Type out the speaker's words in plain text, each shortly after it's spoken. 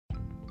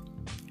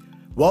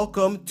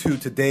Welcome to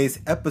today's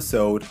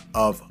episode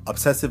of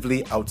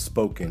Obsessively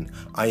Outspoken.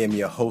 I am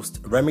your host,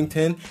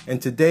 Remington,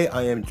 and today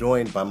I am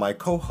joined by my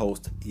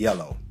co-host,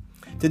 Yellow.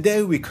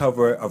 Today we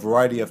cover a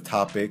variety of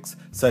topics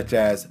such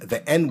as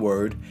the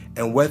N-word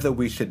and whether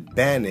we should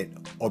ban it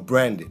or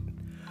brand it.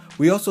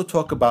 We also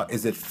talk about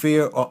is it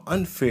fair or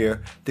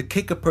unfair to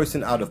kick a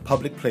person out of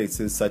public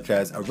places such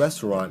as a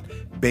restaurant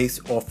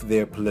based off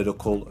their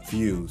political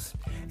views.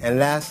 And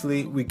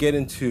lastly, we get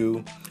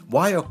into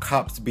why are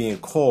cops being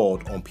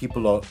called on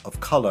people of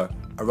color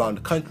around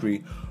the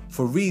country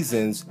for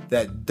reasons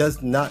that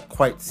does not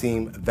quite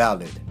seem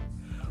valid.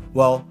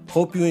 Well,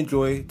 hope you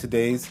enjoy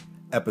today's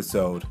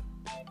episode.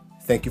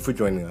 Thank you for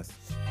joining us.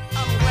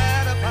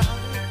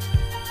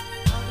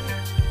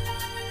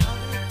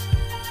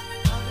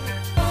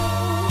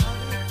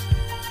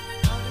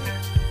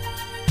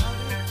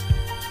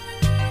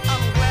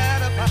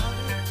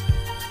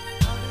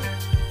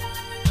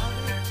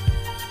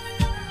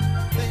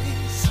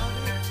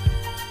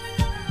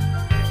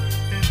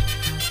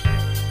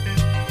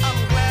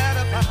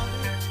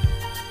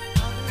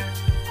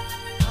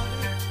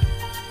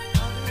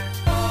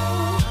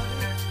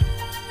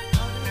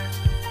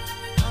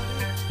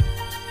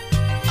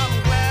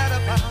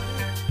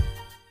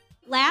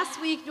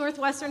 Last week,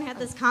 Northwestern had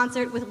this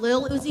concert with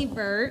Lil Uzi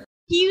Vert.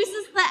 He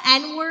uses the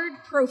N-word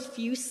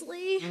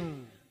profusely,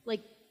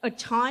 like a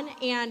ton,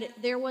 and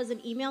there was an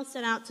email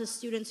sent out to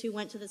students who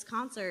went to this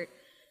concert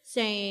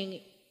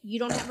saying, you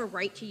don't have a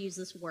right to use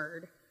this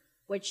word,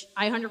 which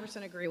I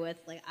 100% agree with.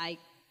 Like,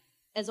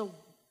 as a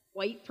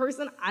white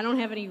person, I don't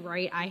have any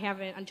right. I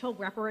haven't, until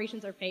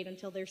reparations are paid,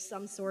 until there's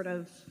some sort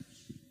of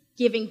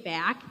giving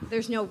back,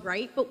 there's no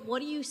right. But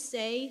what do you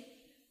say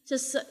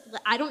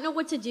I don't know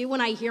what to do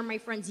when I hear my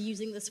friends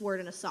using this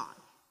word in a song.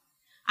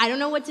 I don't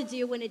know what to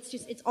do when it's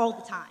all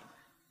the time.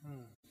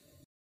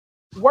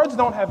 Words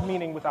don't have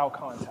meaning without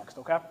context,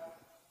 okay?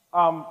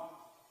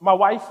 My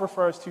wife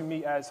refers to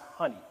me as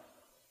honey.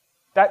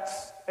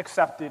 That's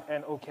accepted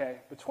and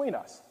okay between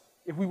us.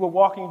 If we were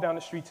walking down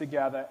the street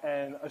together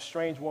and a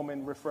strange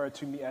woman referred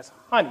to me as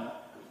honey,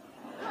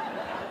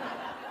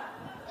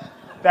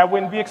 that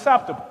wouldn't be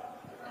acceptable.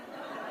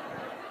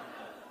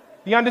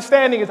 The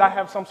understanding is I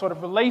have some sort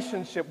of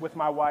relationship with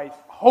my wife.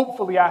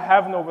 Hopefully I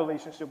have no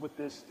relationship with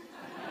this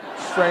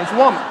strange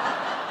woman.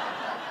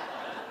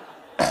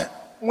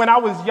 When I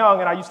was young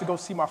and I used to go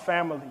see my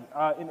family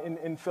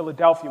in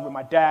Philadelphia where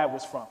my dad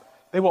was from,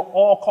 they will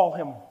all call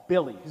him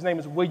Billy. His name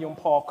is William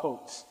Paul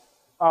Coates.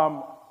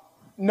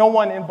 No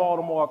one in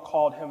Baltimore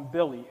called him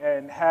Billy,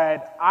 and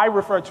had I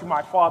referred to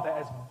my father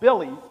as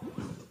Billy,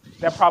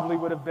 that probably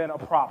would have been a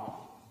problem.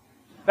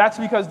 That's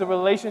because the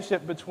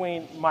relationship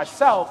between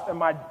myself and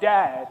my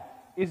dad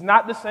is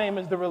not the same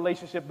as the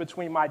relationship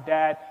between my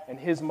dad and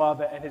his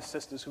mother and his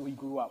sisters who he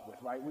grew up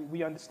with, right?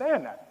 We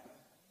understand that.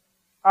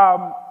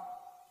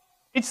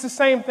 It's the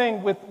same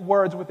thing with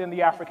words within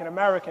the African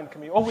American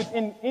community or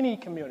within any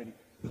community.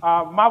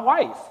 My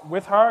wife,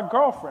 with her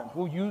girlfriend,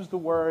 will use the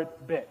word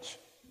bitch.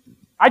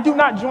 I do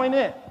not join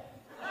in.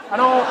 I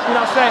don't,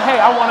 say,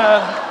 hey,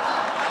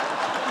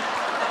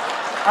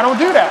 I don't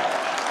do that.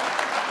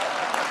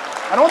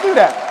 I don't do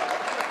that.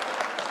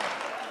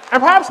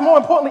 And perhaps more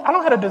importantly, I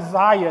don't have a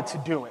desire to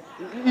do it.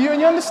 You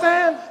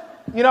understand?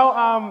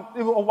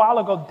 A while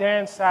ago,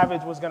 Dan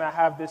Savage was going to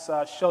have this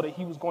show that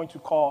he was going to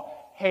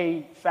call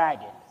Hey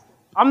Faggot.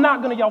 I'm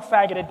not going to yell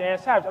faggot at Dan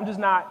Savage.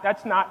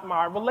 That's not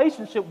my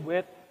relationship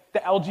with the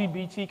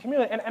LGBT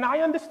community. And I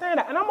understand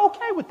that, and I'm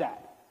okay with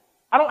that.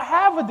 I don't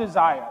have a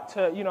desire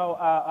to,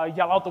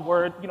 yell out the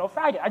word,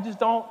 faggot. I just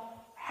don't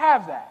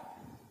have that.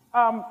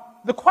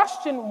 The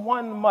question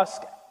one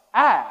must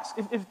ask,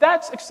 if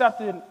that's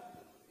accepted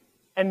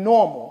and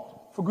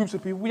normal for groups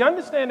of people, we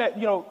understand that,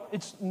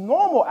 it's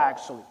normal,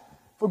 actually,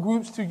 for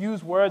groups to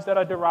use words that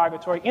are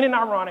derogatory in an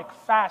ironic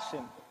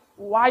fashion.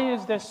 Why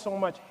is there so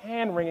much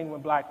hand-wringing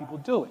when black people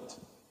do it?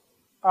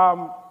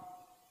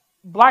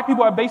 Black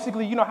people are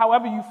basically,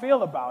 however you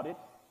feel about it,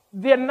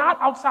 they're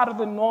not outside of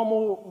the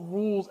normal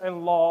rules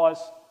and laws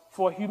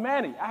for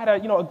humanity. I had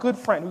a good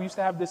friend who used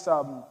to have this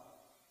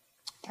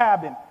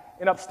cabin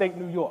in upstate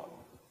New York,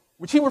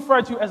 which he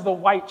referred to as the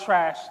white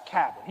trash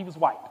cabin. He was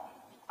white.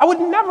 I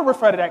would never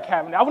refer to that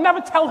cabin. I would never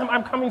tell him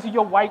I'm coming to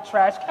your white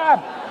trash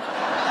cabin.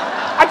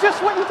 I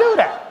just wouldn't do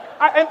that.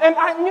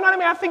 You know what I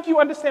mean? I think you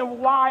understand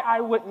why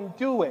I wouldn't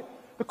do it.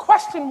 The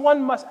question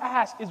one must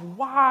ask is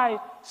why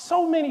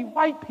so many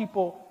white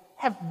people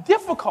have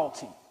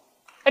difficulty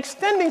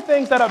extending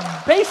things that are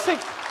basic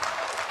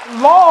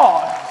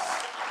laws,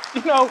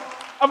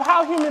 of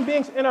how human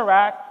beings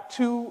interact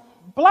to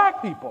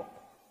black people.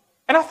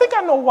 And I think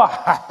I know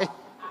why.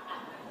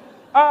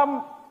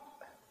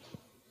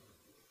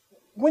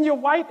 When you're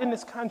white in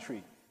this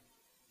country,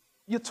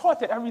 you're taught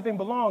that everything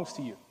belongs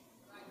to you.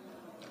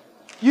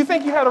 You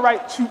think you have a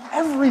right to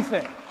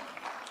everything.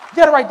 You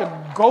have a right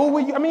to go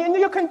where you,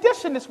 you're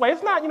conditioned this way.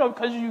 It's not,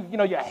 because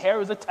your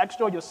hair is a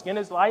texture or your skin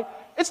is light.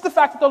 It's the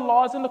fact that the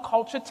laws and the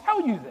culture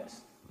tell you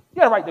this. You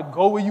got a right to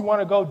go where you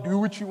want to go, do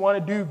what you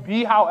want to do,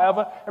 be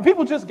however, and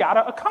people just got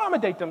to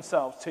accommodate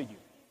themselves to you.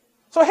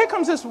 So here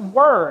comes this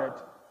word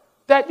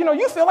that,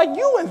 you feel like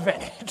you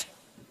invented.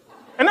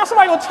 And now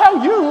somebody will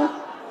tell you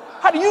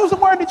how to use the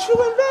word that you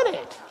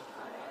invented.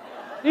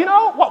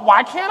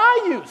 Why can't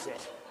I use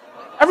it?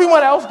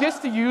 Everyone else gets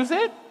to use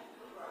it.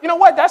 You know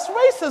what? That's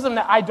racism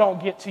that I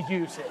don't get to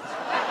use it.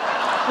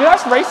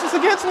 That's racist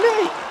against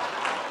me.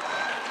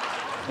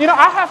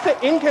 I have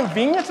to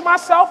inconvenience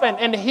myself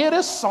and hear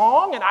this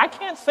song and I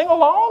can't sing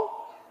along?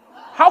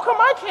 How come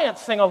I can't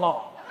sing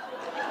along?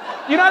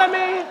 You know what I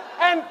mean?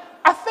 And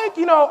I think,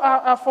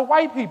 for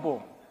white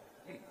people,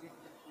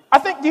 I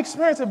think the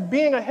experience of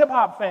being a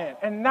hip-hop fan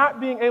and not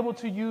being able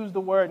to use the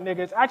word nigga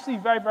is actually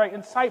very, very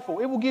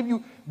insightful. It will give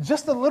you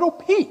just a little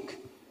peek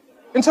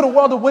into the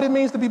world of what it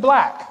means to be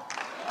black.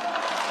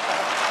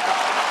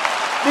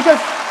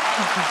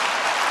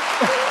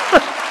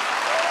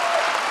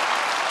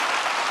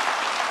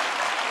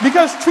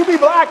 Because to be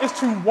black is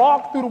to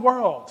walk through the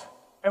world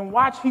and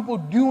watch people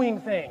doing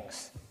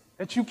things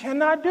that you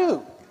cannot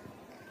do,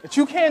 that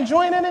you can't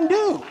join in and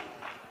do.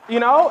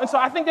 And so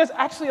I think there's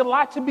actually a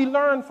lot to be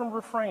learned from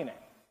refraining.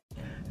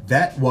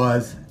 That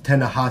was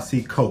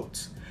Ta-Nehisi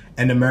Coates,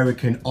 an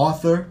American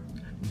author,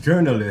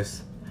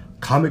 journalist,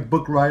 comic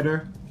book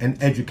writer,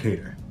 and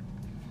educator.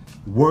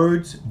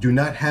 Words do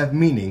not have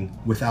meaning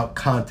without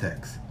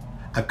context.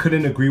 I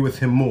couldn't agree with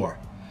him more.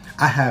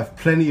 I have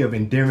plenty of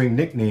endearing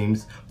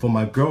nicknames for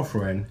my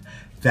girlfriend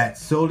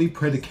that's solely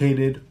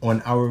predicated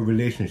on our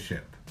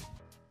relationship.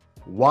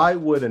 Why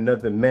would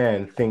another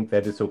man think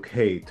that it's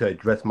okay to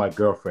address my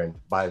girlfriend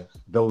by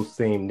those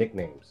same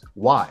nicknames?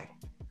 Why?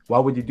 Why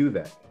would you do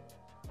that?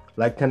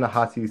 Like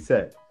Ta-Nehisi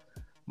said,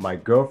 my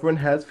girlfriend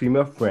has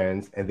female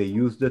friends and they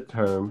use the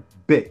term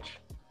bitch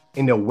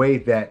in a way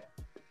that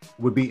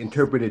would be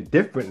interpreted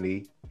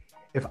differently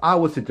if I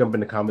was to jump in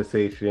the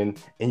conversation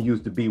and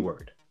use the B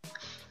word.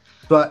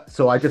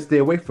 So I just stay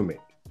away from it.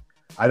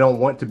 I don't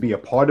want to be a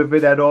part of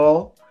it at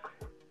all.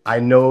 I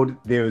know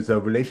there's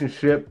a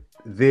relationship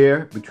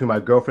there between my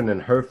girlfriend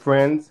and her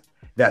friends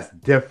that's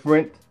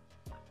different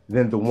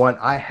than the one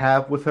I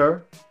have with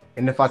her.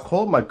 And if I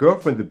call my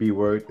girlfriend the B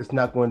word, it's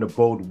not going to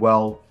bode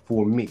well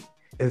for me.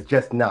 It's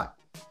just not.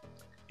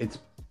 It's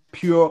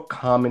pure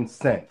common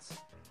sense.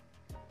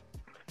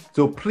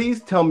 So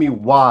please tell me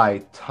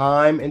why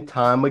time and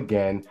time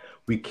again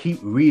we keep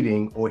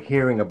reading or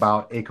hearing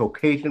about a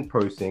Caucasian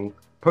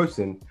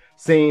person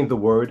saying the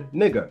word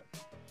nigger.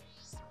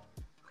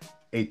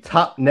 A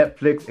top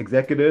Netflix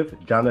executive,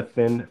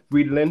 Jonathan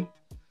Friedland,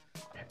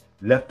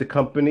 left the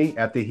company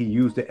after he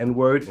used the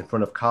N-word in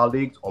front of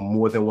colleagues on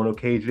more than one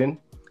occasion.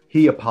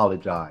 He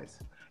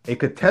apologized. A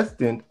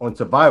contestant on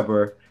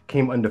Survivor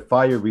came under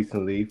fire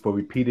recently for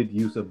repeated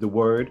use of the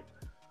word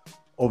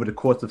over the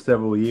course of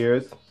several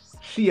years.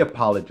 She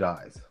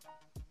apologized.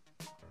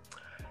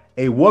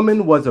 A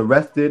woman was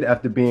arrested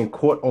after being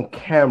caught on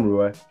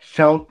camera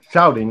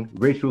shouting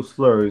racial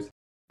slurs.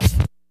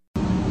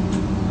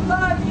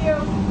 Love you.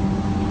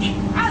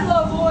 I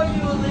love all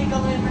you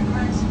illegal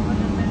immigrants.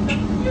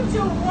 You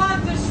do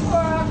wonders for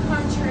our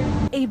country.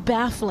 A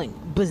baffling,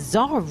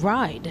 bizarre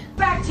ride.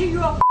 Back to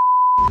your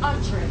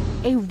country.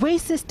 A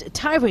racist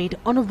tirade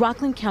on a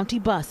Rockland County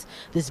bus.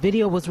 This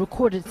video was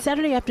recorded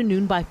Saturday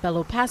afternoon by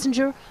fellow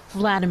passenger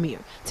Vladimir.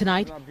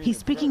 Tonight, he's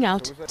speaking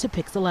out to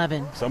Pix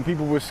 11. Some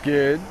people were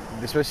scared,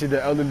 especially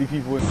the elderly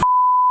people. You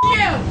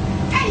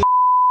and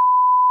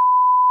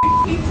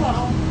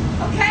people,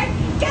 okay?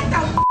 Get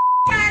the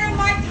out of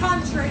my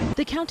country.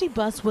 The county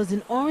bus was in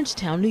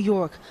Orangetown, New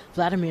York.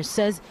 Vladimir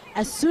says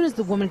as soon as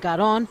the woman got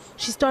on,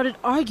 she started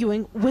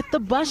arguing with the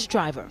bus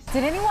driver.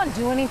 Did anyone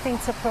do anything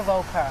to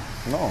provoke her?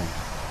 No.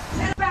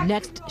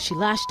 Next, she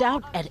lashed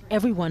out at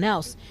everyone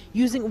else,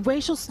 using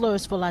racial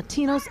slurs for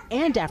Latinos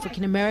and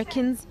African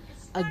Americans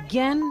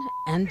again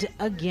and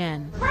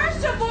again.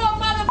 First of all,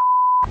 mother,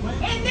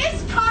 in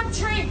this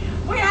country,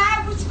 we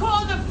have what's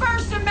called the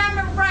First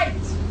Amendment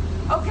rights,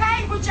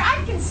 okay? Which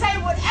I can say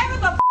whatever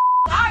the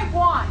I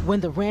want. When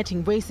the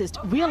ranting racist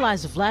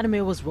realized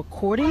Vladimir was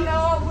recording,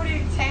 What are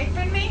you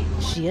taping me?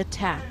 she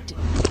attacked.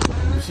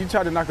 She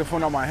tried to knock the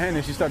phone out of my hand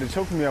and she started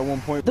choking me at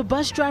one point. The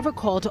bus driver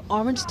called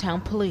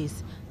Orangetown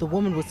police. The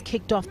woman was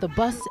kicked off the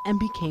bus and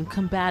became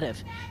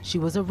combative. She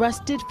was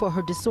arrested for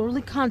her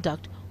disorderly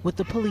conduct with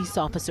the police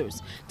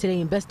officers.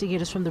 Today,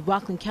 investigators from the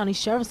Rockland County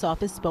Sheriff's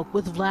Office spoke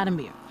with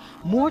Vladimir.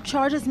 More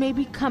charges may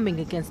be coming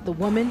against the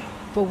woman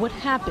for what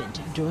happened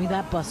during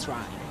that bus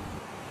ride.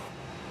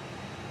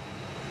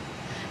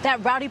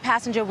 That rowdy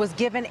passenger was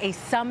given a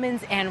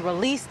summons and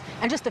released,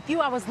 and just a few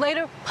hours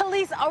later,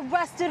 police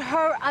arrested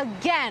her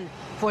again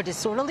for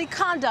disorderly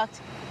conduct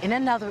in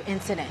another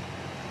incident.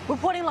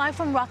 Reporting live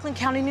from Rockland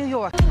County, New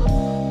York.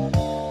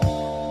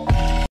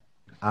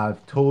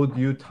 I've told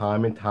you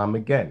time and time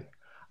again,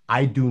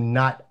 I do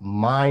not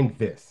mind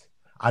this.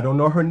 I don't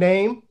know her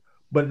name,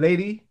 but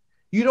lady,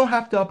 you don't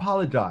have to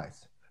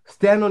apologize.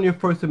 Stand on your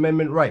First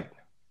Amendment right.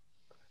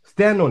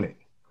 Stand on it.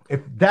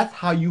 If that's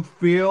how you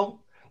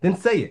feel, then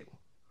say it.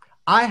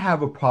 I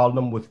have a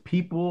problem with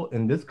people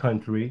in this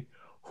country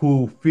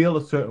who feel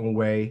a certain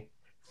way,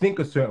 think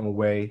a certain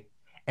way,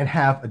 and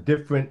have a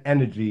different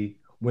energy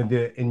when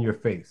they're in your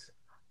face.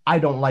 I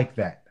don't like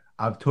that.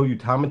 I've told you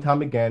time and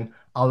time again,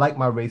 I like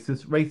my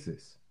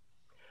racist.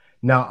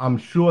 Now, I'm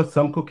sure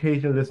some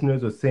Caucasian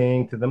listeners are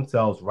saying to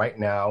themselves right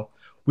now,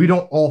 we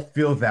don't all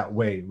feel that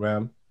way,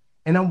 Rem.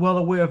 And I'm well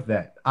aware of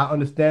that. I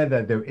understand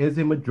that there is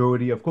a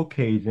majority of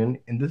Caucasian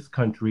in this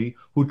country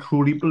who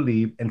truly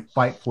believe and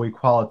fight for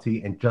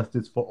equality and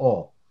justice for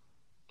all.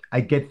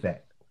 I get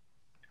that.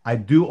 I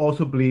do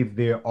also believe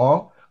there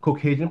are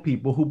Caucasian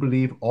people who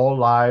believe all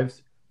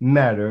lives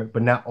matter,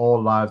 but not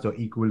all lives are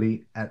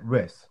equally at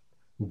risk.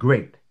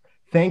 Great.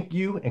 Thank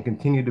you and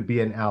continue to be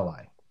an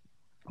ally.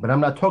 But I'm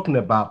not talking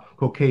about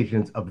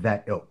Caucasians of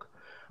that ilk.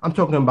 I'm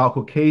talking about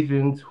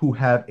Caucasians who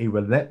have a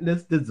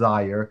relentless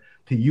desire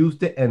to use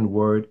the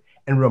N-word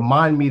and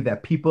remind me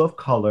that people of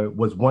color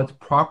was once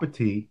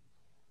property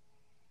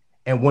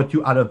and want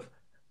you out of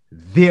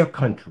their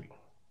country.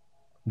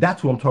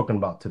 That's what I'm talking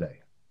about today.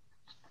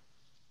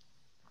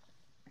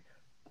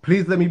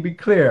 Please let me be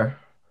clear.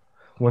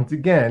 Once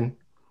again,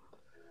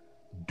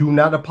 do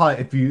not apply.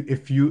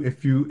 If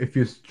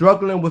you're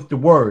struggling with the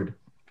word,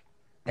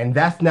 and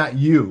that's not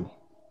you,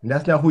 and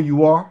that's not who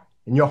you are,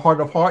 in your heart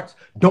of hearts,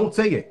 don't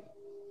say it.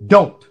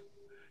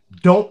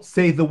 Don't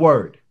say the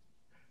word.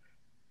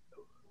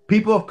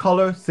 People of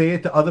color say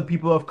it to other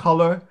people of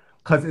color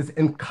because it's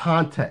in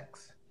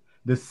context.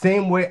 The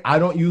same way I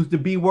don't use the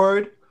B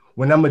word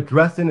when I'm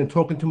addressing and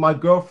talking to my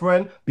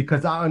girlfriend,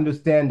 because I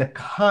understand the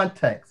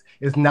context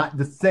is not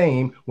the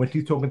same when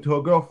she's talking to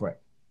her girlfriend.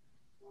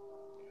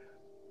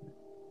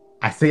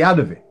 I say out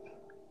of it.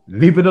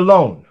 Leave it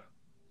alone.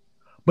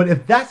 But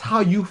if that's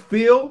how you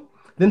feel,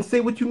 then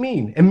say what you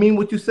mean and mean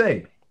what you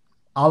say.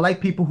 I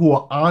like people who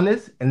are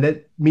honest and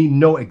let me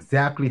know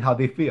exactly how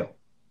they feel.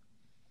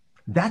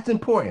 That's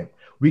important.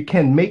 We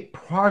can make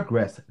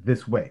progress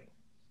this way.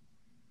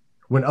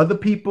 When other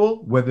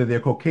people, whether they're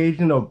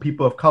Caucasian or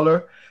people of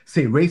color,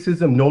 say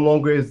racism no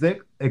longer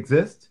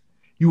exists,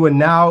 you are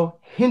now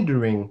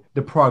hindering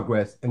the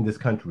progress in this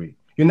country.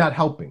 You're not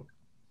helping.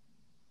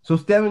 So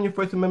stand on your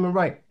First Amendment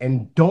right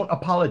and don't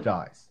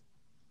apologize.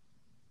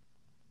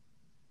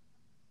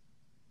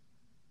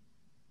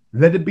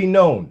 Let it be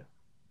known.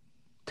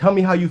 Tell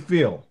me how you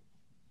feel.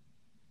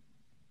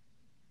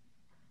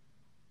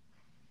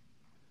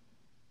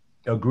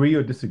 Agree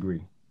or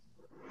disagree?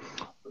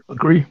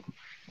 Agree.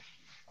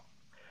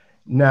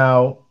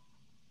 Now,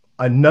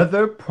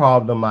 another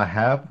problem I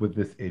have with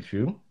this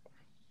issue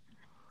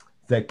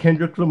is that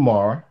Kendrick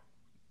Lamar,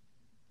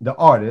 the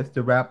artist,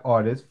 the rap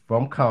artist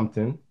from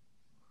Compton,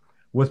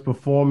 was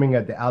performing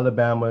at the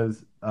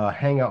Alabama's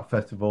Hangout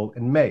Festival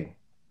in May.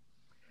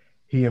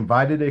 He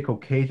invited a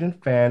Caucasian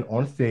fan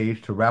on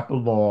stage to rap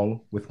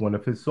along with one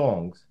of his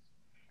songs,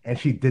 and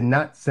she did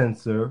not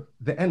censor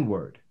the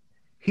N-word.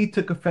 He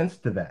took offense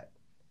to that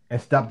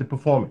and stopped the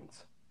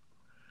performance.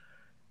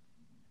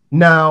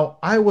 Now,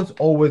 I was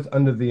always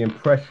under the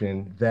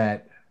impression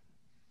that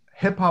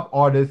hip-hop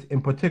artists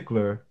in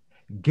particular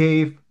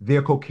gave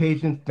their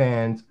Caucasian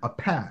fans a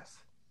pass,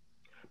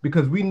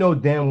 because we know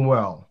damn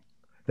well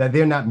that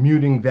they're not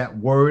muting that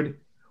word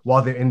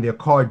while they're in their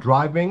car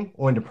driving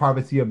or in the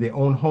privacy of their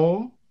own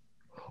home,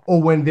 or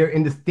when they're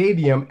in the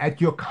stadium at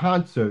your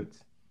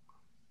concerts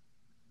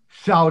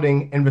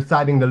shouting and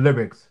reciting the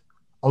lyrics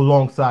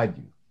alongside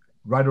you,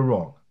 right or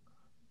wrong.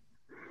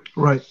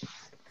 Right.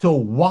 So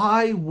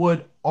why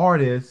would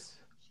artists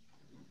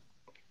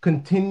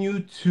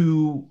continue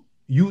to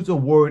use a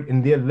word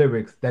in their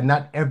lyrics that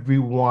not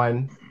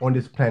everyone on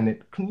this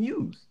planet can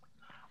use?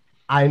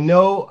 I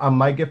know I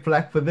might get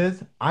flack for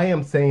this. I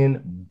am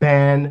saying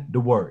ban the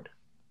word.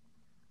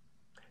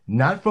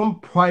 Not from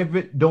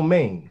private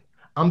domain.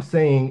 I'm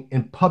saying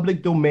in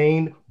public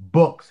domain,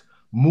 books,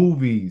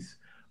 movies,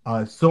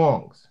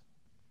 songs.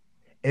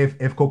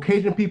 If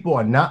Caucasian people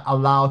are not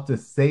allowed to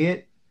say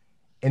it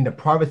in the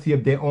privacy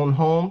of their own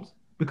homes,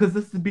 because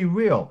let's be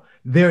real,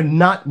 they're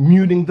not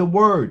muting the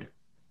word.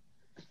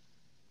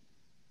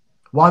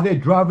 While they're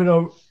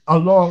driving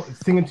along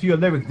singing to your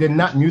lyrics, they're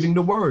not muting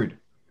the word.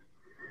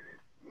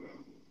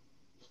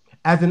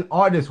 As an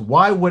artist,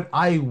 why would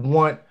I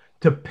want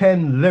to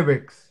pen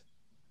lyrics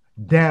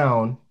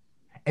down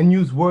and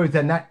use words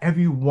that not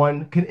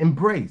everyone can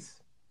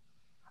embrace?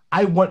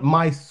 I want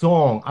my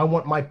song, I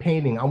want my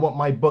painting, I want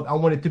my book, I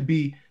want it to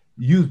be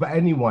used by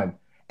anyone.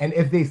 And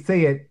if they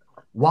say it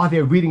while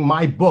they're reading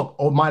my book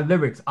or my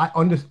lyrics, I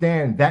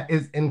understand that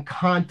is in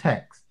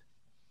context.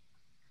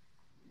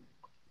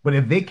 But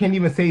if they can't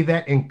even say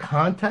that in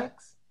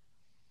context,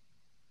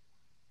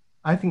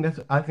 I think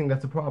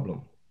that's a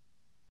problem.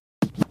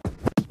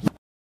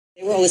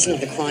 We're all listening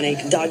to The Chronic,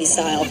 Doggy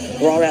Style.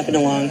 We're all rapping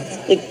along.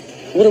 Like,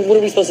 what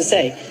are we supposed to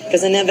say?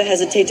 Because I never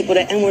hesitate to put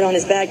an N-word on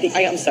his back.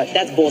 I'm sorry,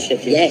 that's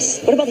bullshit, dude.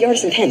 Yes. What about the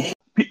artist's intent?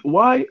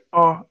 Why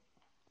are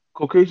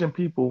Caucasian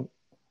people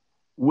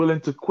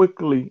willing to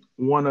quickly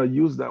want to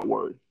use that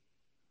word?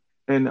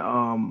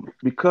 And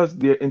because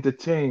they're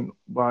entertained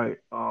by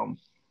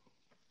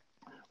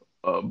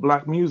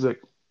black music,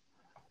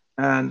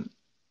 and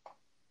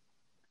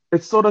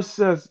it sort of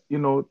says,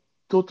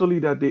 totally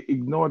that they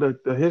ignore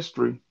the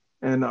history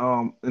and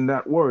in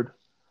that word,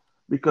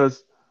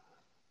 because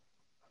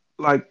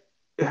like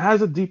it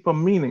has a deeper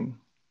meaning,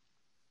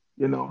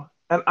 you know.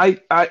 And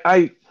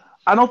I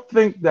don't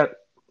think that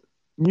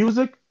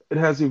music it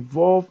has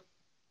evolved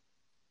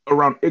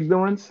around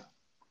ignorance.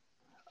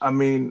 I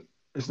mean,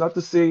 it's not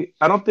to say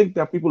I don't think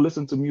that people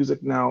listen to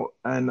music now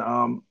and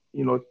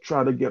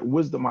try to get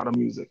wisdom out of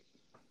music.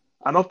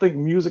 I don't think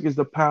music is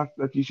the path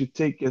that you should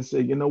take and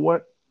say, you know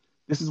what,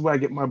 this is where I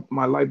get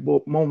my light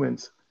bulb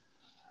moments.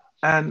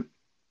 And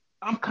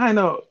I'm kind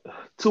of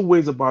two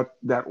ways about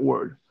that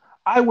word.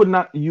 I would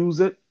not use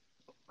it.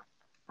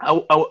 I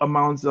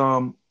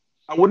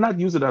would not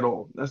use it at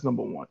all. That's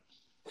number one.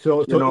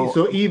 So, You so, know,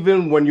 so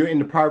even when you're in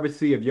the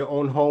privacy of your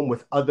own home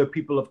with other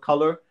people of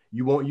color,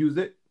 you won't use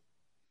it.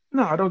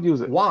 no, I don't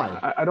use it.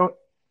 Why? I don't.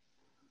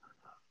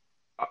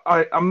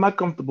 I'm not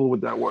comfortable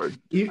with that word.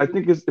 E- I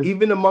think it's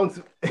even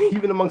amongst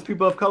even amongst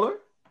people of color.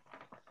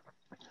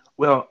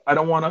 well. I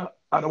don't wanna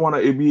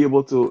be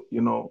able to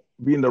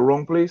be in the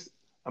wrong place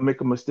and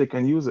make a mistake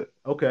and use it.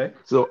 Okay.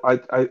 So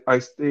I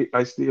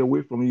stay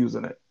away from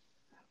using it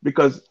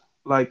because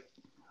like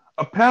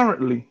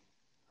apparently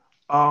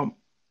um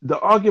the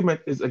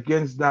argument is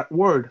against that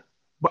word,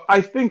 but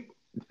I think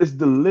it's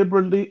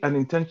deliberately and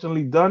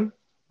intentionally done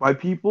by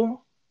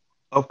people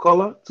of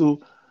color to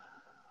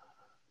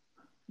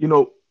you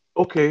know,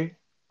 okay,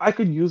 I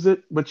could use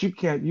it, but you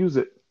can't use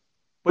it.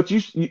 But you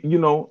should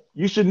know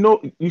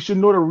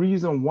the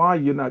reason why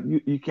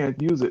you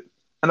can't use it.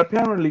 And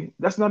apparently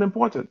that's not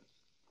important.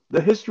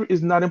 The history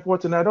is not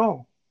important at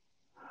all.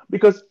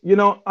 Because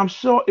I'm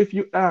sure if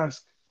you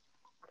ask,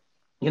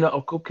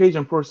 a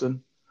Caucasian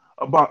person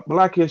about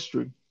black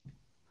history,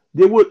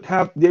 they will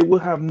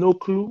have no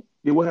clue.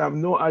 They will have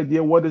no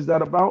idea what is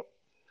that about.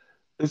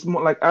 It's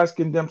more like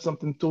asking them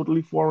something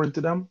totally foreign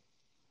to them,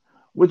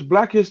 which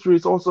black history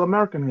is also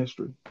American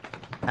history.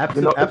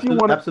 Absolutely, If you absolutely,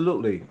 want to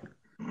absolutely,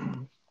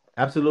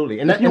 absolutely.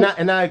 And I, if and I you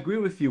and I agree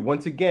with you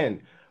once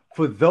again.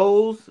 For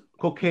those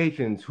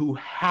Caucasians who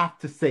have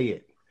to say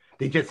it,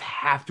 they just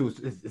have to.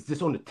 It's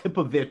just on the tip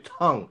of their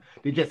tongue.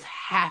 They just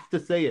have to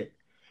say it.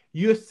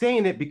 You're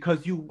saying it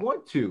because you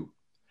want to.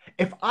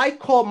 If I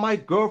call my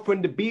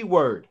girlfriend the B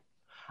word,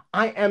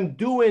 I am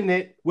doing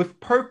it with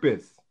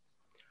purpose.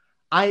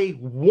 I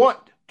want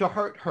to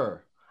hurt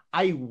her.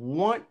 I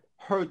want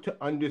her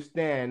to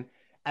understand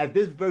at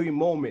this very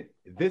moment,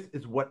 this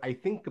is what I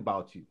think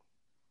about you.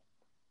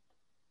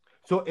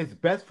 So it's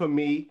best for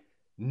me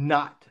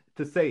not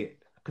to say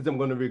it because I'm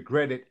going to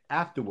regret it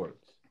afterwards.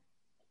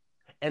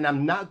 And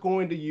I'm not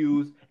going to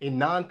use a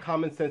non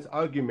common sense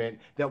argument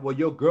that, well,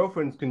 your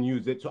girlfriends can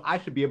use it, so I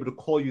should be able to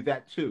call you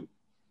that too.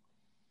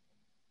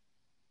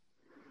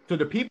 So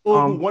the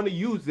people who um want to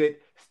use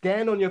it,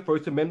 stand on your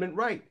First Amendment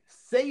right.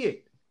 Say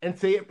it and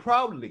say it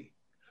proudly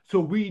so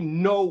we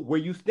know where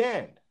you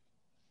stand.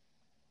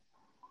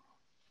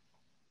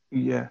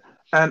 yeah,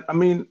 and I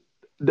mean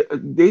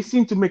they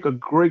seem to make a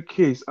great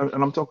case, and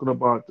I'm talking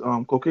about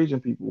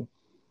Caucasian people,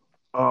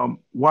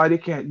 why they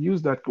can't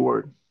use that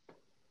word.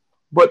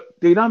 But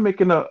they're not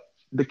making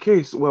the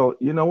case. Well,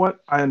 you know what?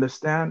 I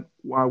understand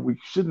why we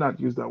should not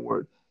use that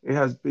word. It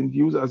has been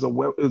used as a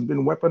it's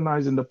been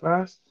weaponized in the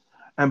past,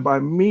 and by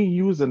me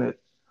using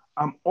it,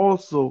 I'm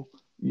also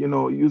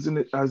using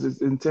it as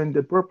its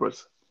intended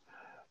purpose.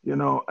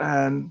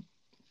 And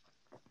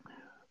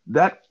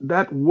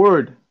that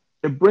word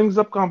it brings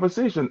up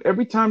conversation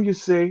every time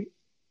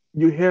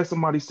you hear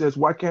somebody says,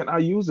 "Why can't I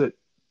use it?"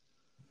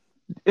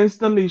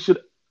 Instantly should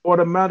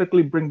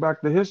automatically bring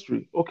back the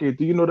history. Okay,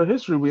 do you know the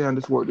history behind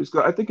this word?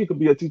 I think it could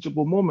be a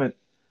teachable moment.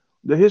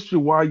 The history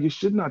why you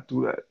should not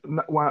do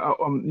that, why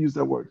use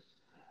that word.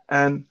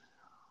 And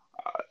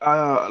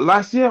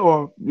last year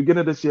or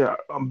beginning of this year,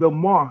 Bill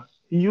Maher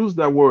he used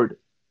that word,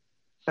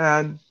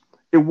 and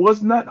it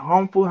was not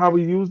harmful how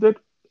he used it,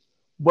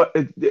 but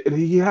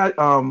he had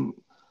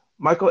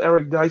Michael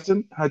Eric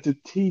Dyson had to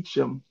teach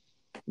him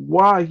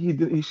why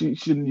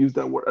shouldn't use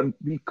that word and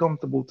be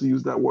comfortable to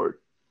use that word.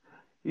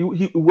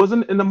 He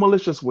wasn't in a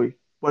malicious way,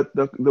 but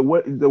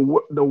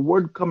the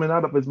word coming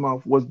out of his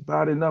mouth was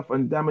bad enough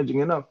and damaging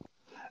enough,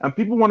 and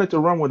people wanted to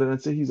run with it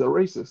and say he's a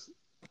racist,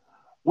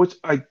 which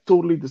I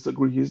totally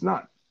disagree. He's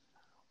not.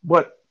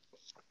 But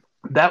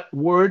that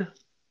word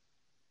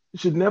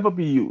should never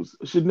be used.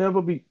 It should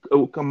never be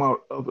come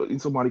out of in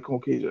somebody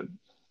Caucasian.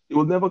 It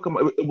will never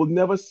come. It will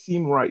never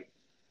seem right.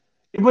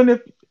 Even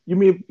if you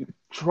may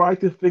try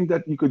to think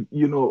that you could,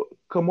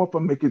 come up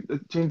and make it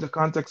change the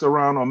context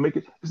around or make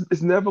it,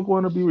 it's never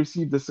going to be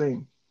received the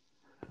same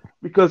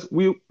because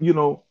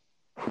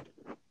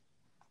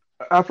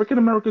African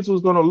Americans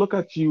was going to look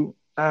at you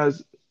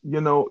as,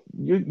 you're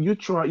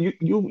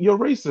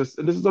racist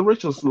and this is a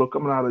racial slur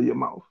coming out of your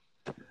mouth.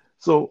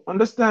 So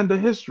understand the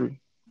history,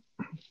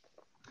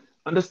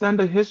 and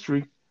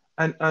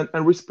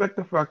respect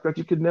the fact that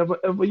you could never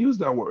ever use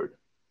that word.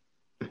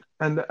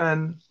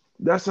 And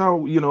that's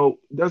how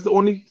that's the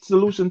only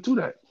solution to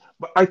that.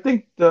 But I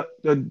think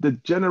the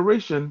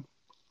generation,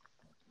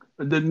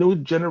 the new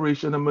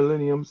generation of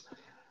millenniums,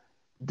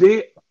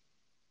 they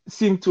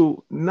seem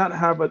to not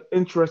have an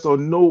interest or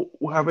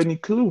have any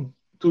clue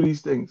to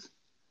these things.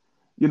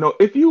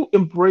 If you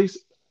embrace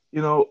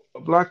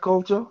black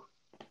culture,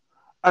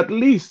 at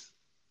least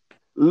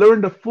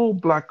learn the full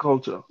black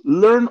culture.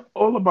 Learn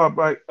all about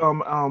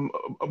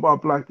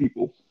black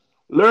people.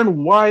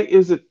 Learn why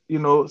is it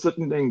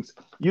certain things.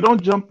 You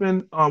don't jump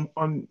in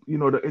on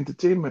the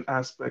entertainment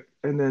aspect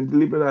and then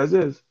leave it as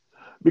is,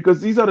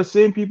 because these are the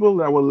same people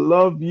that will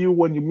love you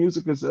when your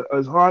music is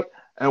hot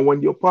and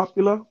when you're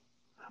popular.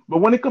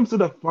 But when it comes to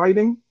the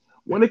fighting,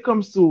 when it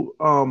comes to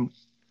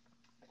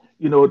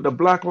the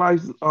Black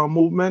Lives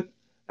movement,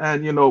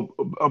 and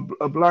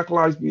a Black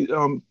Lives be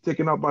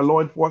taken out by law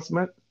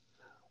enforcement,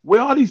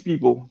 where are these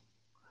people?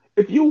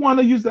 If you want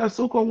to use that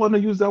so-called want to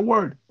use that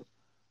word,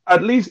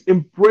 at least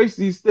embrace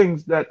these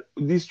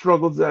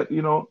struggles that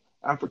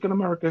African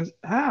Americans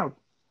have.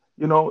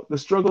 The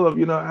struggle of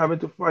having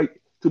to fight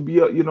to be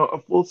a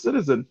full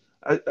citizen,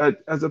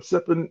 as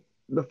accepting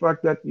the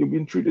fact that you're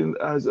being treated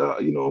as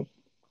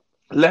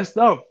less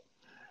of.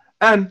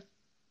 And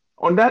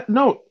on that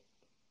note,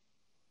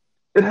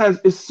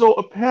 it's so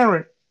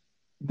apparent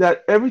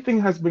that everything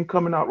has been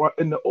coming out right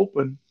in the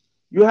open.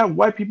 You have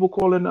white people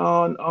calling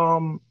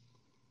on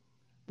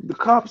the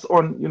cops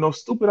on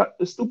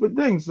stupid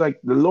things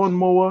like the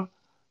lawnmower,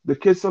 the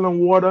kids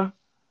selling water.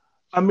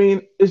 I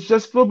mean, it's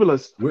just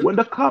fabulous. When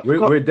the cops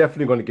we're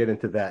definitely going to get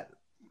into that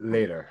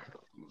later,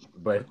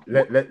 but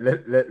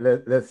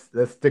let's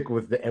stick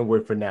with the N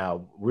word for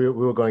now.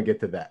 We're going to get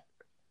to that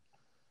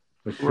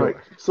for sure. Right.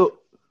 So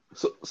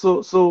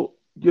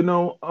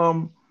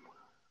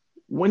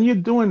when you're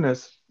doing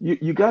this,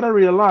 you got to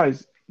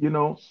realize,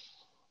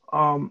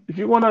 if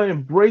you want to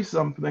embrace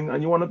something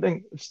and you want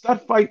to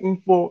start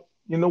fighting for,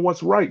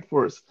 what's right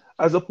first,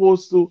 as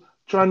opposed to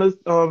trying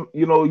to,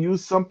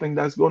 use something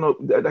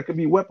that can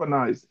be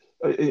weaponized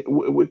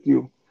with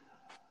you.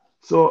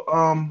 So,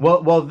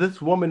 well,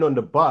 this woman on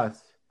the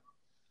bus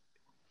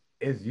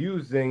is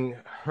using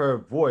her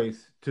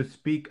voice to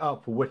speak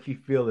up for what she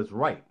feels is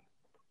right.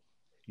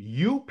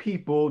 You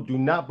people do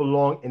not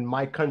belong in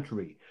my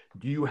country.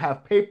 Do you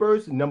have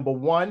papers? Number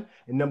one.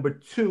 And number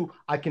two,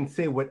 I can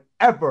say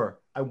whatever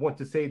I want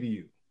to say to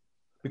you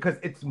because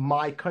it's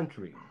my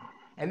country.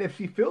 And if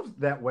she feels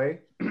that way,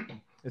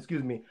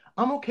 excuse me,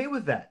 I'm okay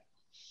with that.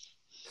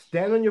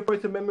 Stand on your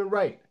First Amendment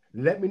right.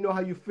 Let me know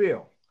how you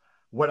feel.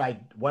 What I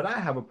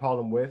have a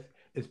problem with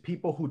is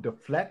people who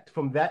deflect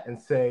from that and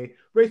say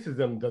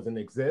racism doesn't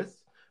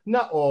exist.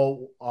 Not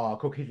all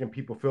Caucasian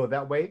people feel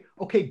that way.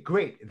 Okay,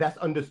 great. That's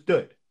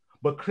understood.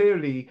 But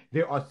clearly,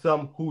 there are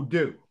some who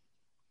do.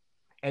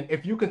 And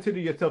if you consider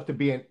yourself to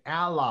be an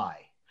ally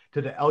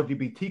to the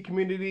LGBT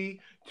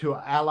community, to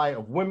an ally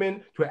of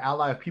women, to an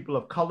ally of people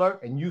of color,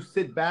 and you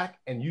sit back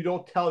and you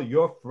don't tell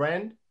your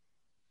friend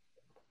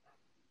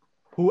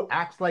who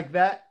acts like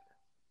that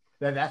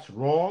that's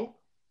wrong,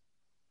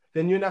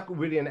 then you're not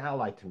really an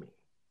ally to me.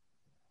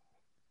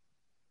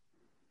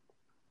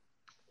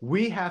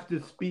 We have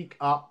to speak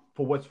up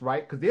for what's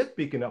right because they're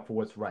speaking up for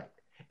what's right.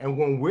 And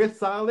when we're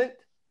silent,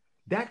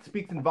 that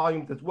speaks in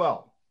volumes as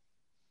well.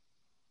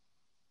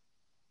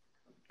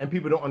 And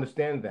people don't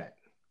understand that.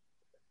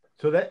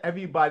 So let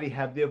everybody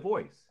have their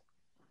voice.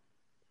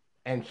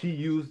 And she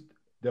used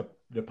the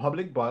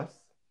public bus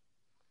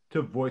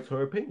to voice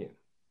her opinion.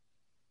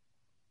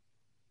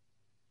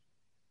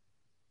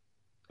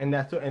 And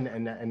that's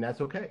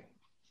okay.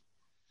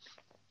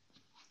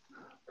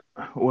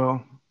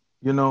 Well,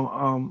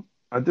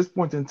 at this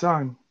point in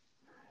time,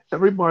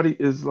 everybody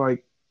is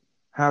like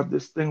have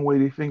this thing where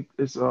they think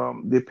it's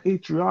they're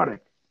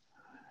patriotic,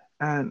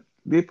 and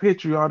they're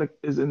patriotic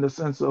is in the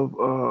sense of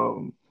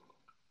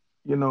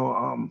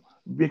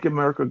make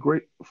America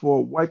great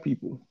for white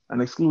people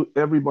and exclude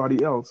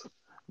everybody else,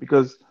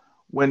 because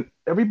when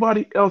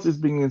everybody else is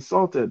being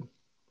insulted,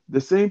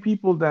 the same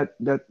people that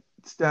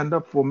stand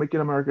up for making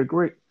America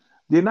great,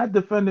 they're not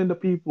defending the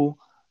people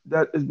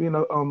that is being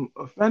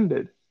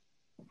offended.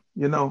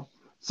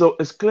 So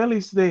it's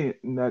clearly saying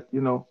that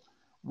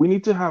we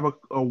need to have a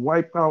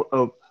wipeout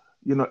of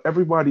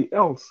everybody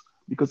else,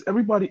 because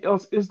everybody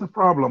else is the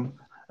problem,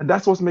 and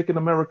that's what's making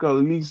America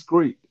least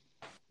great.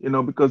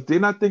 Because they're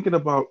not thinking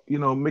about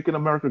making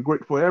America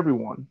great for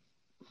everyone.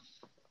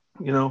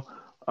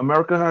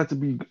 America had to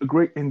be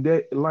great in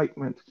their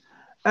enlightenment,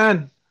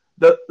 and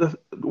the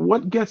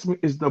what gets me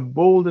is the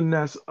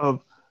boldness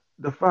of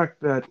the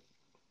fact that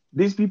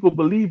these people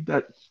believe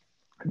that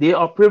they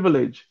are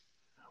privileged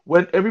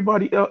when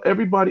everybody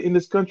in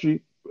this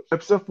country,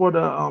 except for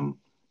the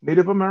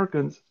Native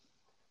Americans,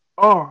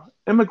 are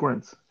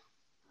immigrants.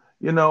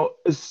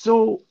 It's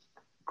so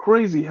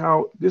crazy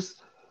how this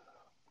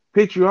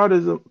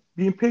patriotism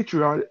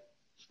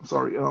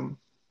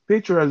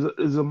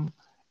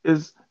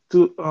is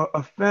to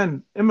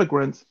offend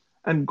immigrants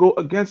and go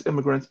against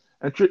immigrants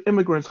and treat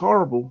immigrants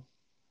horrible.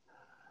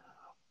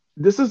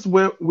 This is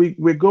where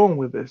we're going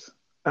with this.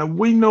 And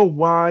we know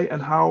why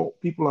and how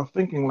people are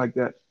thinking like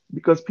that.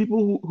 Because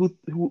people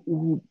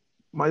who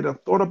might have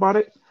thought about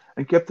it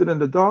and kept it in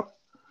the dark,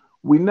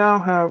 we now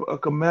have a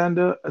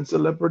commander and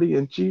celebrity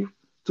in chief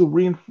to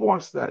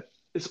reinforce that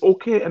it's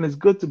okay and it's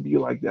good to be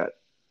like that.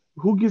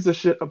 Who gives a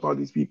shit about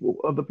these people,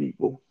 other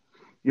people?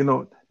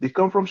 They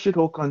come from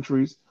shithole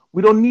countries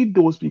We don't need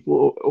those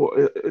people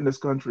in this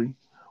country.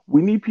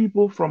 We need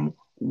people from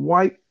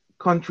white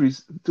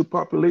countries to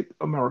populate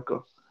America,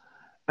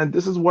 and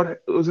this is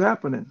what is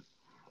happening.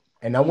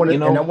 And I want You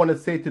to and I know, want to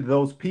say to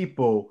those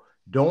people,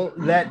 don't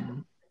let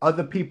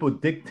other people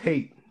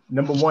dictate,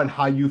 number one,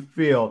 how you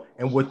feel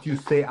and what you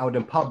say out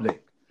in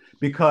public,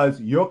 because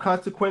your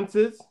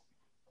consequences,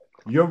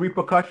 your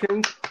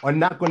repercussions are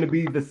not going to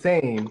be the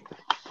same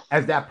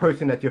as that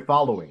person that you're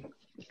following,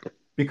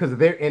 because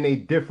they're in a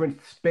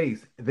different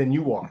space than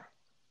you are.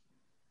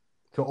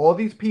 So all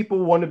these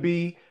people want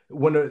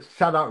to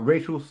shout out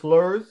racial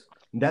slurs.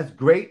 That's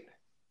great,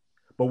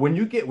 but when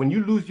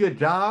you lose your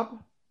job,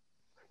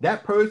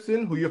 that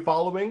person who you're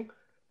following,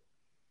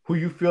 who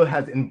you feel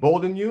has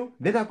emboldened you,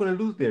 they're not going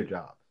to lose their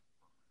job.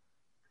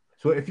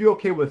 So if you're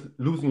okay with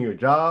losing your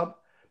job,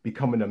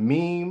 becoming a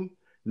meme,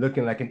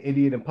 looking like an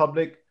idiot in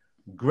public,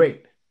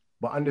 great.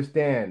 But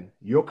understand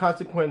your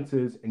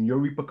consequences and your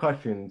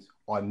repercussions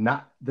are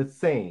not the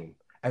same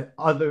as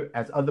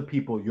other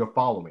people you're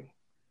following.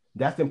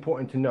 That's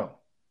important to know.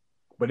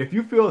 But if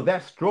you feel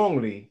that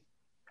strongly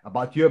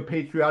about your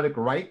patriotic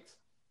rights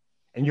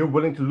and you're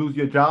willing to lose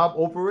your job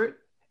over it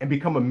and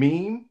become a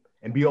meme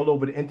and be all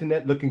over the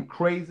internet looking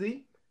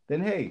crazy,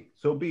 then hey,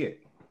 so be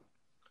it.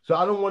 So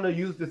I don't want to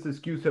use this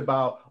excuse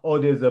about, oh,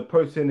 there's a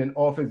person in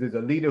office, there's a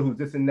leader who's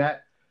this and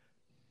that.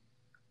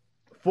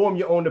 Form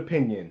your own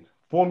opinion,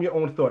 form your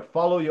own thought,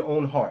 follow your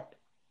own heart.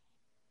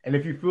 And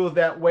if you feel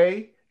that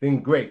way,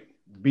 then great.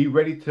 Be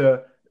ready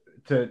to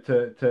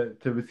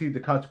receive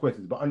the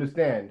consequences. But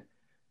understand,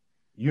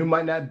 you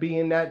might not be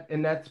in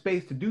that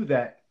space to do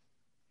that.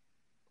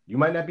 You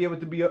might not be able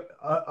to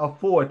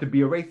afford to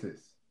be a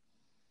racist.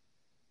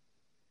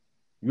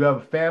 You have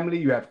a family,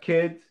 you have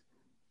kids,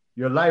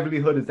 your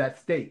livelihood is at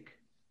stake.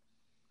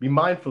 Be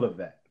mindful of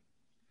that.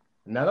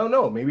 And I don't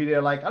know, maybe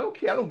they're like, I don't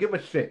care, I don't give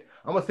a shit.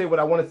 I'm going to say what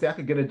I want to say. I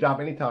could get a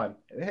job anytime.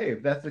 And hey,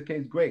 if that's the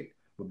case, great.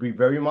 But be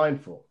very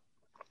mindful.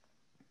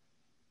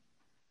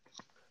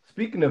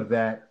 Speaking of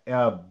that,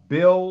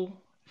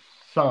 Bill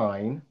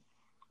Shine,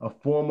 a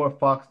former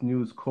Fox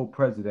News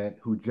co-president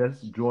who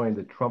just joined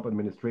the Trump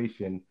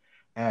administration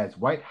as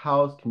White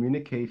House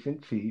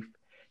communication chief,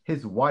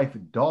 his wife,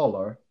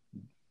 Darla,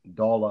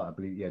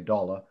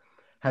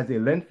 has a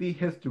lengthy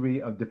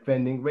history of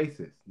defending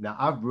racists. Now,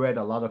 I've read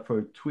a lot of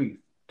her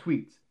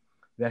tweets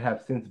that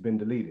have since been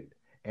deleted,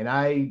 and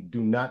I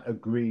do not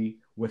agree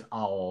with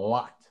a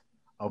lot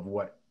of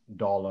what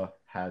Darla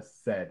has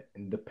said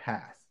in the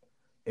past.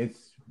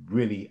 It's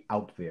really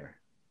out there.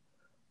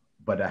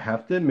 But I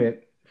have to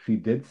admit, she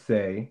did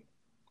say,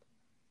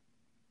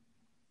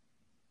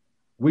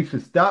 we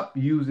should stop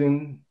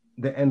using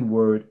the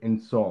N-word in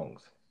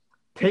songs.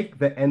 Take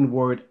the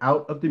N-word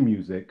out of the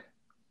music.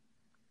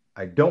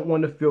 I don't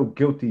want to feel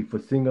guilty for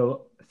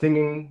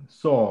singing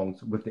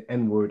songs with the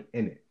N-word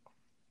in it.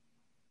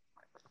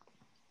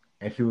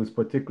 And she was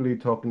particularly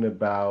talking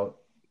about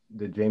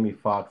the Jamie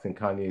Foxx and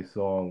Kanye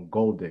song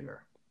Gold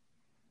Digger.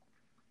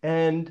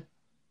 And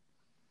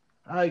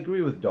I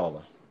agree with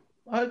Darla.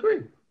 I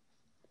agree.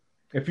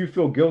 If you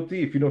feel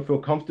guilty, if you don't feel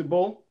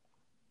comfortable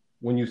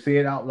when you say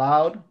it out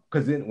loud,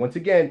 because then once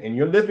again, in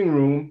your living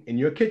room, in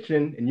your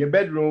kitchen, in your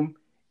bedroom,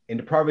 in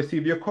the privacy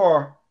of your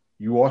car,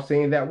 you are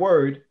saying that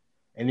word.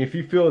 And if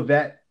you feel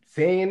that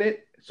saying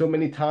it so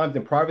many times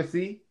in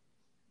privacy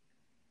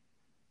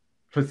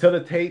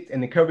facilitates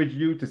and encourages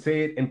you to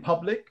say it in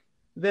public,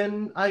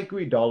 then I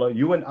agree, Darla.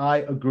 You and I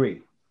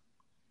agree.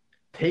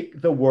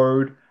 Take the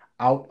word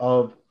out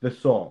of the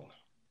song.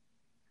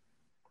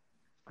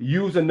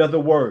 Use another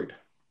word.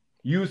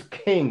 Use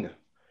king.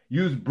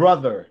 Use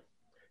brother.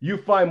 You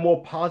find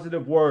more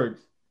positive words,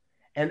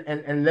 and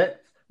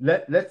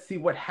let's see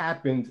what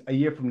happens a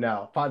year from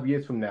now, 5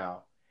 years from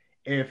now,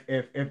 if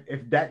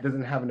that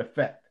doesn't have an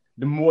effect.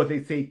 The more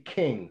they say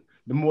king,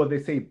 the more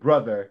they say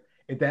brother,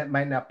 if that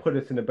might not put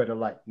us in a better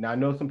light. Now I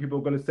know some people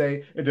are going to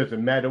say it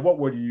doesn't matter what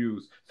word you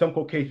use. Some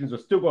Caucasians are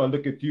still going to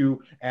look at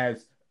you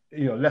as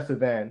lesser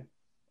than.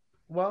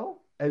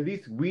 Well, at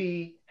least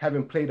we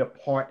haven't played a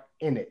part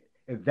in it,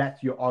 if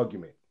that's your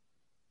argument.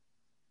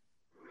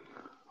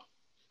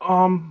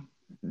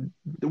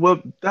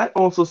 Well, that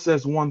also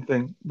says one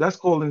thing. That's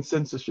called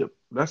censorship.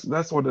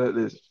 That's what that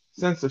is.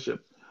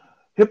 Censorship.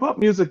 Hip hop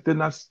music did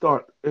not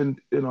start in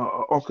an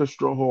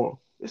orchestra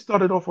hall. It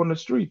started off on the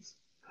streets.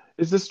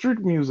 It's the street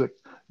music.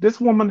 This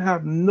woman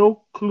have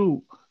no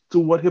clue to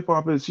what hip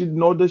hop is. She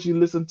know that she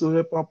listened to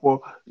hip hop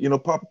or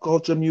pop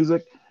culture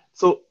music.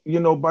 So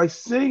by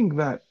saying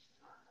that,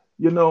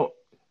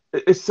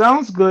 it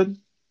sounds good,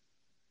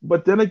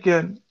 but then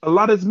again, a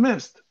lot is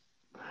missed.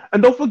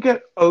 And don't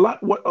forget a lot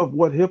of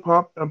what hip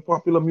hop and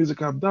popular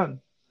music have done.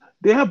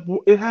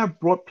 It have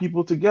brought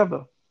people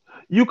together.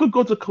 You could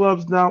go to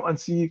clubs now and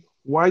see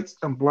whites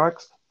and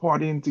blacks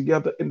partying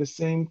together in the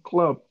same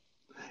club.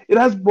 It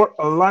has brought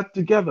a lot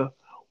together.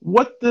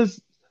 What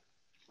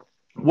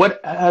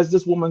has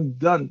this woman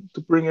done to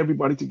bring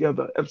everybody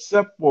together,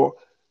 except for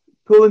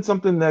pulling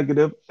something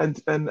negative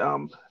and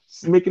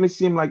making it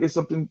seem like it's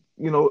something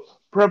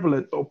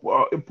prevalent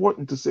or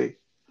important to say?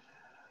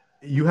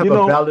 You have You a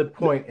know, valid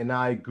point, and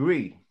I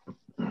agree.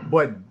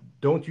 But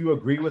don't you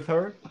agree with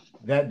her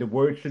that the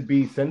word should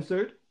be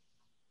censored?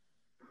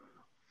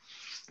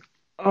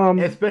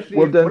 Especially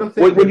well if what then I'm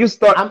saying when is you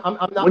start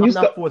when you I'm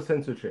start not for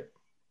censorship.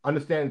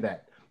 Understand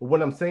that. But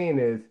what I'm saying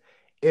is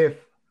if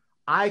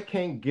I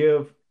can't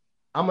give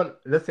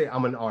let's say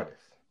I'm an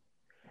artist,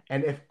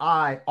 and if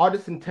I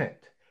artist intent,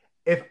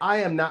 if I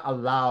am not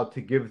allowed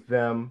to give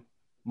them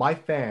my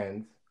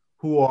fans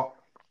who are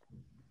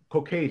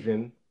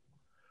Caucasian,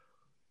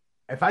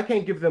 if I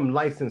can't give them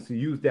license to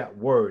use that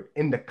word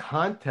in the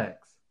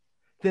context,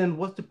 then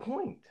what's the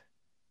point?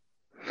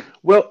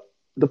 well,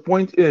 the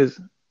point is,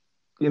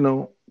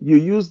 you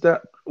use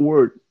that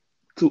word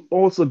to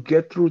also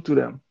get through to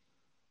them.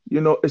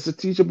 It's a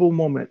teachable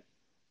moment.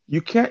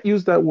 You can't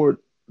use that word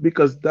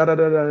because da da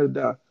da da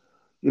da.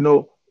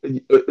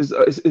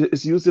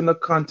 It's used in a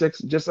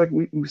context, just like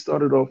we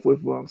started off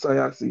with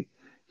Sayasi.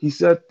 He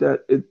said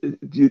that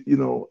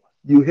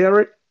you hear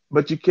it,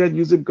 but you can't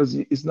use it because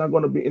it's not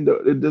going to be in the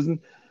it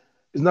doesn't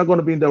it's not going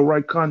to be in the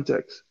right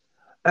context.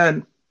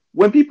 And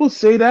when people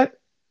say that,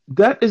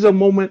 that is a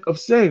moment of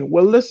saying,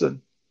 well,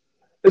 listen,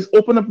 let's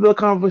open up the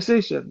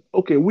conversation.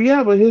 Okay, we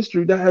have a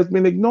history that has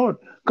been ignored,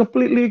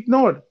 completely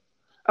ignored.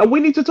 And we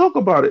need to talk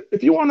about it.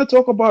 If you want to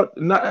talk about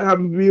not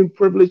having being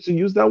privileged to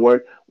use that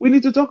word, we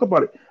need to talk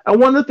about it. And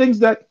one of the things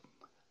that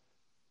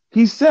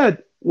he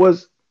said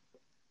was,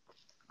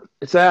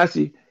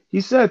 Sayasi,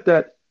 he said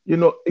that,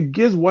 it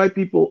gives white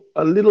people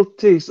a little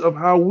taste of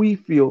how we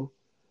feel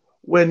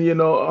when,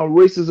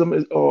 racism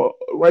is or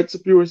white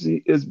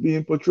supremacy is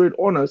being portrayed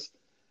on us.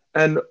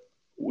 And,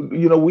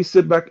 we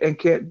sit back and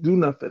can't do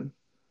nothing.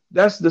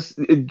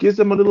 It gives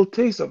them a little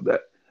taste of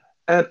that.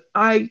 And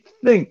I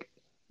think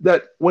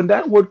that when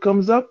that word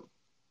comes up,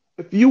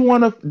 if you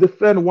want to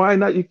defend why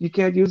not you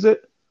can't use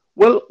it,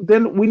 well,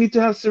 then we need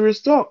to have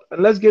serious talk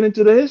and let's get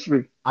into the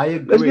history. I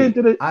Let's get agree.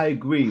 into the. I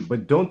agree.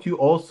 But don't you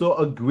also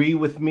agree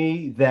with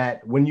me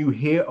that when you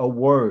hear a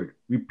word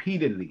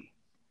repeatedly,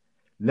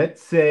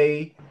 let's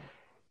say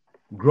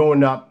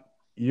growing up,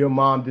 your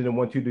mom didn't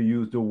want you to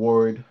use the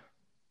word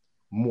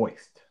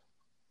moist.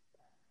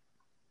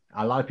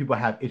 A lot of people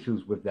have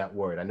issues with that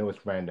word. I know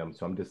it's random,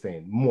 so I'm just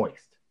saying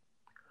moist.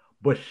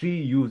 But she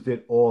used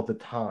it all the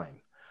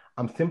time.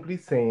 I'm simply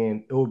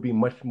saying it would be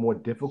much more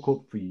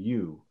difficult for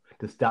you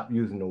to stop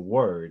using the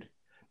word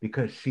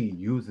because she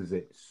uses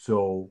it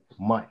so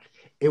much.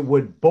 It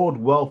would bode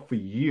well for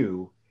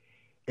you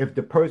if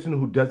the person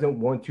who doesn't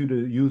want you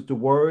to use the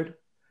word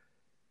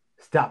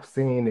stop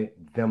saying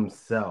it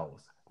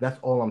themselves. That's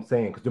all I'm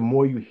saying. Because the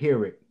more you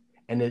hear it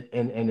and you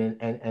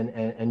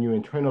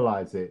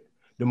internalize it,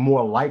 the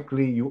more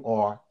likely you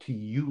are to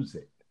use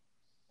it.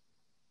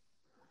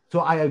 So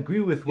I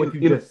agree with what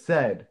you You know, just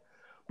said,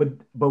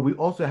 but we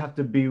also have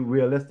to be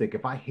realistic.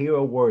 If I hear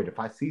a word, if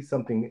I see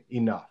something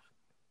enough,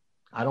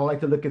 I don't like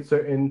to look at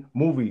certain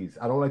movies.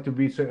 I don't like to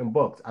read certain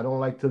books. I don't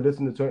like to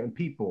listen to certain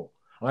people.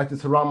 I like to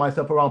surround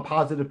myself around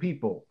positive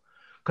people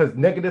because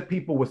negative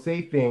people will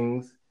say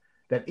things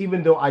that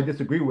even though I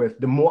disagree with,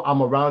 the more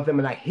I'm around them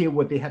and I hear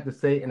what they have to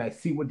say and I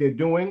see what they're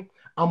doing,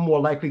 I'm more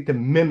likely to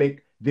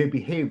mimic their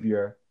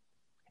behavior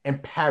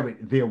and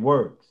parrot their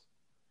words.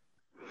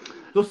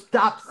 So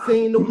stop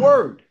saying the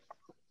word.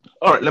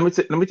 all right, let me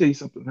tell you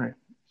something. Right,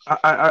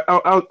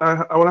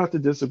 I will have to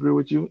disagree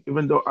with you,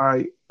 even though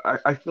I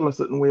feel a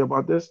certain way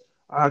about this.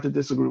 I have to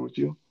disagree with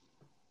you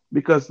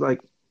because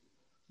like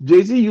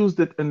Jay Z used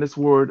it in this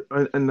word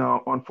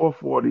on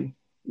 440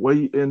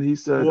 and he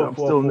said Four, I'm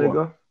four, still four.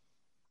 nigga.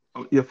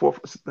 Yeah,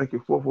 thank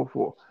you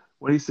 444.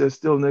 When he says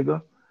still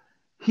nigga,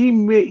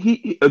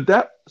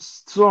 that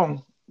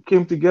song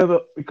came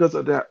together because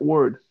of that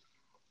word.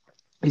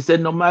 He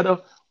said, no matter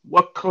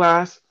what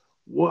class,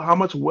 how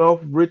much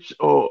wealth, rich,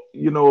 or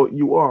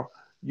you are,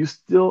 you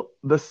still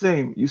the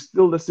same. You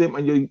still the same,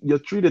 and you're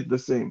treated the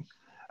same.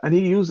 And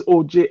he used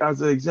OJ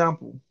as an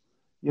example.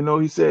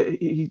 He said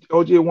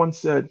OJ once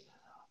said,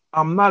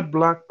 "I'm not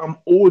black, I'm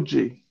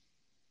OJ."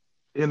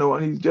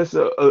 And he just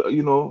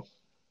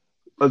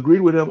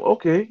agreed with him.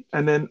 Okay,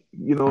 and then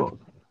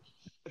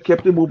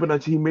kept it moving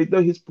until he made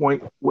his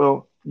point.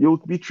 Well, you'll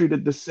be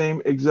treated the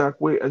same exact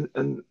way,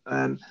 and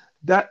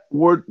that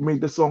word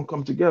made the song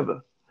come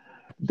together.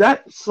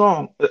 That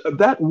song,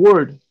 that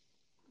word,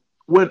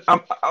 when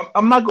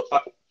I'm not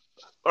all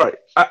right.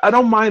 I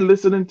don't mind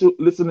listening to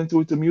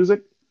it to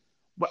music,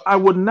 but I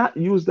would not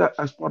use that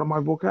as part of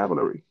my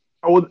vocabulary.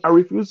 I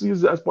refuse to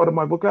use it as part of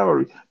my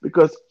vocabulary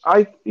because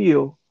I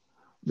feel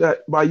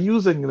that by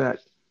using that,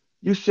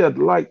 you shed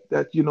light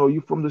that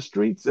you from the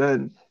streets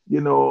and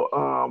this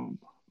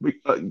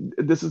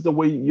is the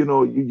way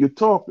you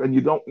talk and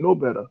you don't know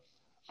better.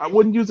 I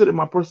wouldn't use it in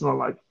my personal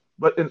life,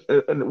 but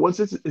once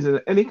it's in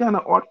any kind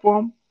of art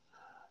form,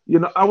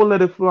 I will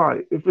let it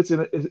fly if it's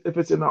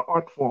in an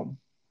art form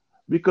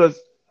because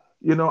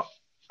you know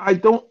I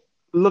don't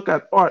look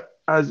at art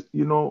as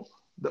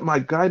my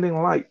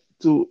guiding light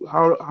to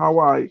how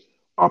I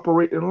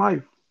operate in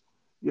life.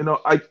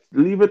 I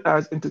leave it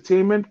as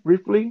entertainment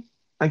briefly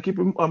and keep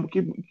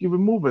it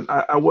moving.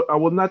 I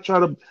will not try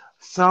to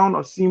sound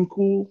or seem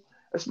cool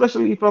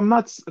especially if I'm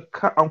not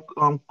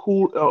I'm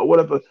cool or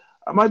whatever.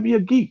 I might be a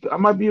geek. I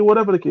might be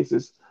whatever the case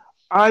is.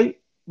 I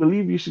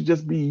believe you should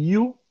just be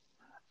you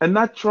and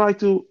not try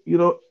to,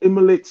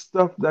 emulate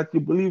stuff that you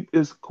believe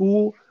is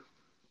cool.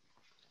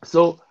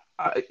 So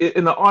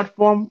in the art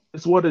form,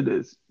 it's what it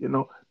is.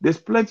 There's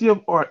plenty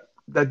of art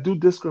that do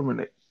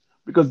discriminate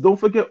because don't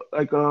forget,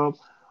 like a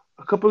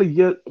couple of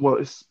years, well,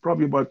 it's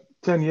probably about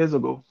 10 years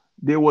ago,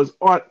 there was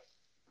art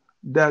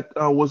that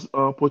was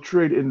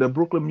portrayed in the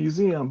Brooklyn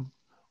Museum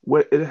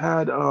where it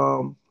had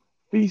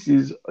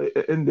feces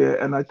in there,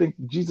 and I think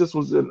Jesus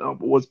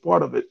was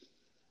part of it.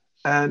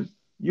 And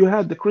you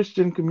had the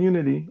Christian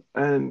community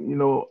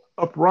and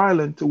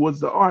upriling towards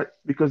the art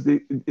because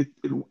it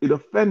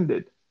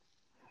offended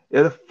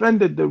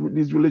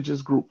these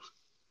religious groups.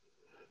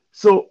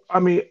 So I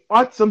mean,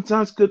 art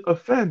sometimes could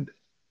offend,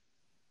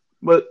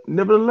 but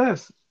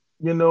nevertheless,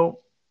 you know,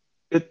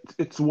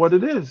 it's what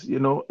it is.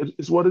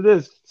 It's what it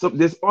is. So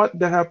there's art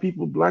that have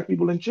black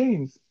people in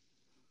chains.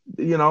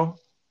 You know,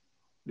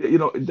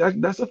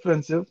 that's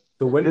offensive.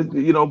 So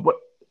But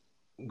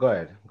go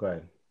ahead, go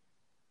ahead.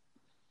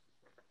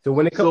 So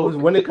when it comes so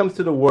when it comes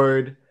to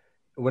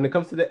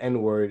the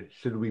N word,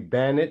 should we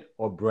ban it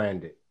or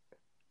brand it?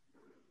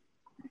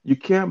 you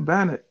can't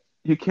ban it.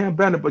 You can't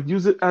ban it, but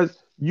use it. I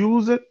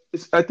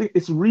think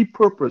it's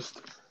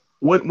repurposed.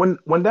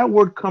 When that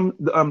word comes,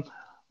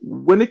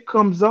 when it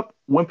comes up,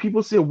 when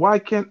people say, "Why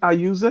can't I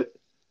use it?"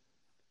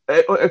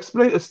 Or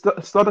explain,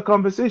 start a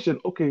conversation.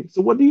 Okay,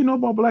 so what do you know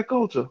about black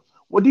culture?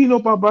 What do you know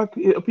about black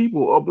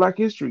people or black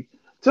history?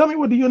 Tell me,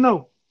 what do you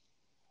know?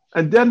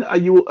 And then I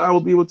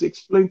will be able to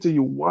explain to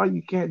you why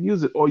you can't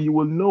use it, or you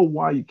will know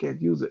why you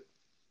can't use it.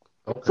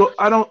 Okay. So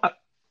I don't,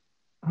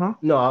 huh?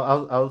 No,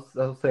 I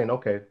was saying,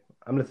 okay,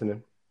 I'm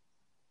listening.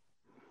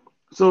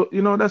 So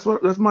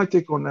that's my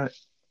take on that.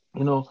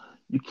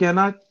 You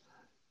cannot,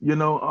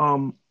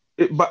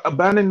 by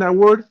banning that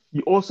word,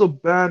 you also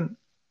banning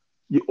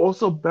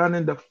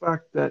the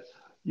fact that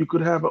you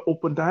could have an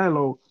open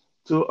dialogue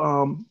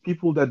to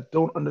people that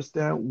don't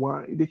understand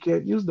why they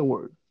can't use the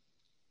word.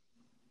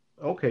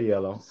 Okay,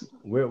 Yellow.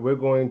 We're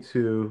going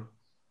to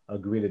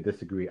agree to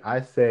disagree.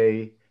 I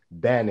say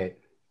ban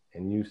it,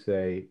 and you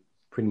say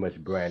pretty much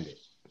brand it.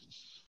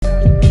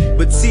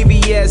 But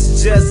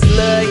TBS just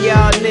love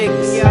y'all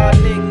niggas.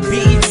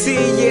 BET,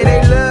 yeah,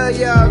 they love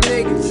y'all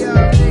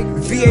niggas.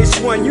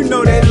 VH1, you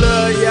know they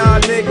love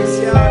y'all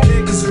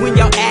niggas. Cause when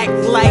y'all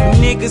act like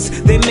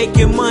niggas, they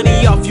making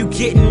money off you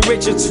getting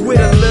richer.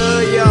 Twitter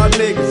love y'all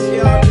niggas.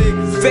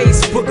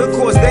 Facebook, of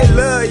course, they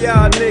love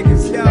y'all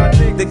niggas.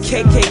 The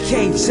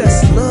KKK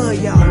just love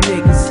y'all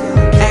niggas.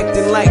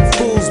 Acting like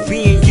fools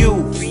being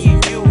you.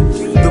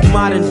 The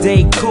modern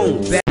day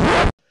coon.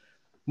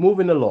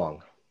 Moving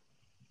along.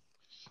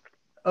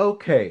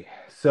 Okay,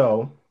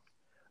 so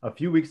a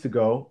few weeks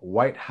ago,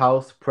 White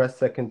House Press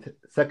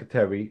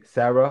Secretary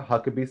Sarah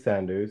Huckabee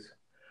Sanders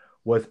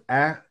was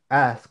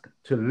asked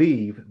to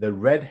leave the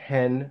Red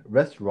Hen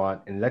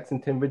restaurant in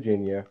Lexington,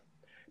 Virginia,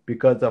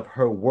 because of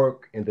her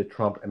work in the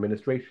Trump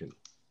administration.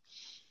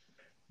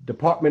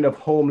 Department of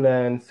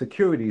Homeland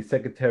Security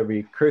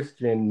Secretary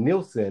Kirstjen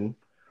Nielsen,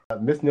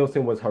 Miss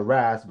Nielsen was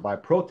harassed by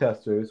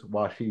protesters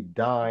while she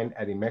dined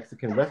at a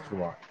Mexican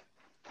restaurant.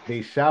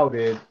 They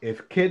shouted,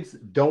 "If kids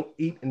don't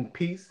eat in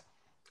peace,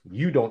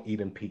 you don't eat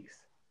in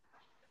peace."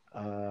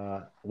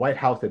 White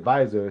House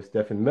advisor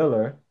Stephen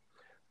Miller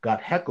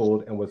got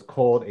heckled and was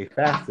called a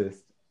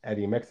fascist at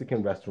a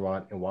Mexican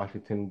restaurant in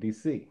Washington,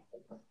 D.C.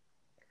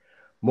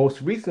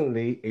 Most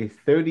recently, a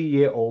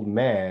 30-year-old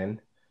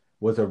man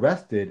was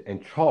arrested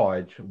and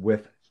charged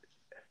with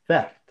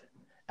theft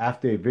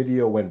after a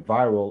video went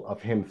viral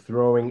of him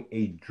throwing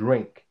a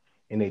drink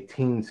in a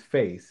teen's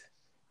face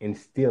and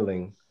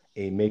stealing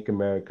a Make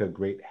America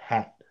Great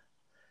hat.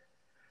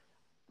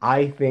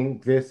 I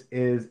think this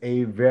is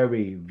a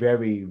very,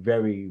 very,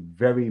 very,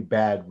 very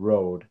bad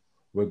road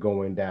we're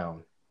going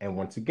down. And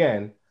once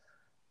again,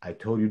 I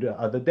told you the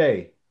other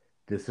day,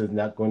 this is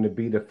not going to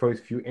be the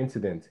first few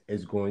incidents.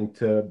 It's going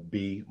to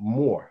be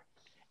more.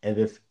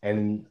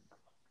 And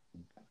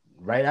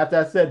right after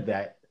I said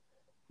that,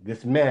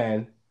 this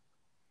man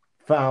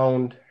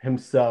found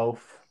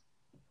himself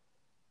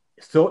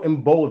so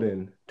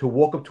emboldened to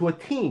walk up to a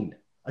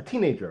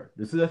teenager.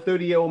 This is a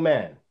 30-year-old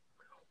man.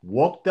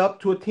 Walked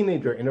up to a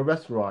teenager in a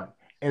restaurant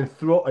and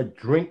threw a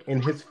drink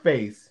in his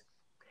face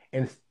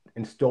and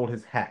stole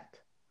his hat.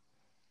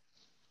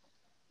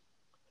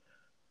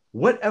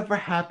 Whatever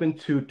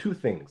happened to two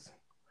things?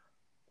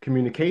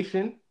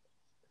 Communication,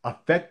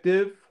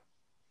 effective,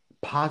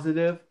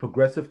 positive,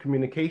 progressive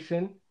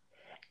communication,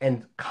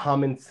 and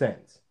common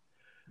sense.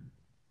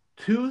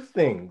 Two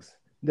things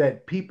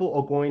that people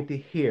are going to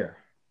hear.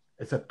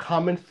 It's a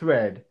common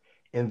thread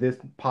in this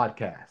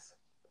podcast.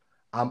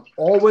 I'm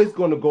always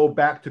going to go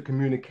back to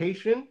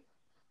communication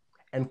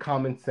and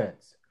common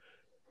sense.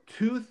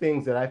 Two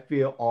things that I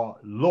feel are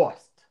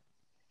lost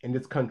in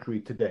this country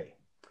today.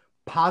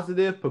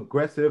 Positive,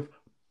 progressive,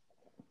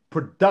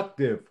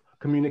 productive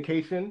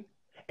communication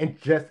and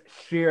just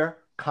sheer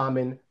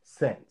common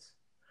sense.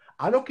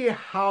 I don't care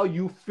how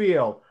you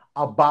feel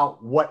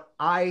about what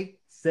I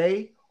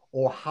say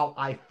or how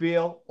I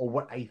feel or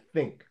what I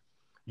think.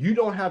 You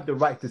don't have the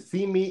right to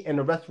see me in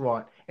a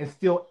restaurant and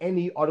steal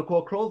any article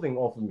of clothing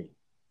off of me.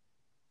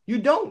 You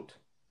don't.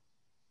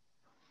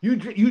 You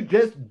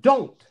just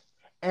don't.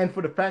 And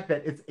for the fact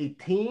that it's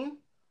 18,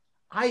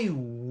 I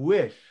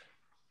wish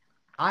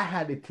I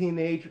had a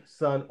teenage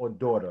son or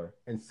daughter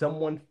and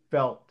someone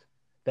felt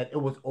that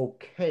it was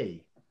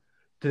okay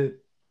to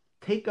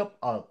take up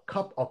a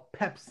cup of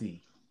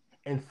Pepsi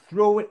and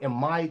throw it in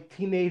my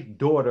teenage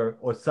daughter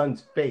or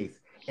son's face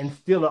and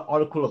steal an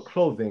article of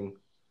clothing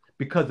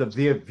because of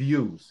their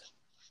views.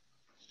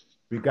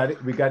 We got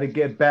to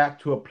get back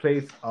to a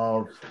place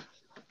of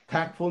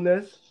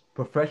tactfulness,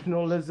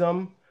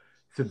 professionalism,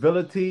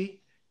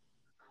 civility.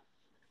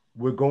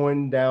 We're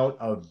going down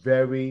a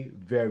very,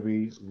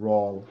 very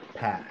wrong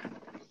path.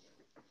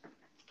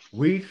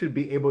 We should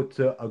be able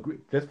to agree,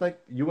 just like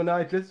you and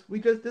I we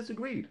just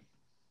disagreed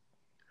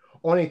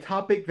on a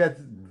topic that's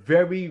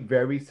very,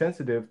 very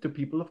sensitive to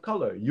people of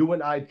color. You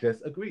and I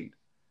just agreed.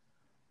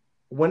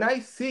 When I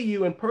see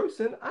you in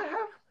person,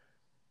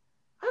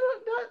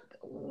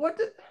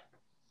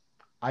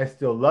 I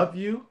still love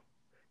you.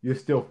 You're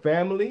still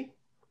family.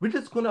 We're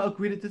just going to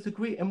agree to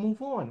disagree and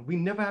move on. We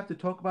never have to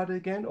talk about it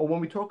again. Or when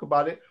we talk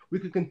about it, we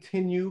could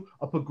continue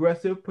a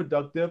progressive,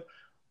 productive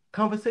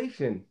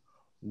conversation.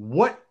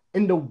 What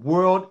in the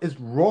world is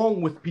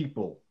wrong with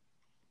people?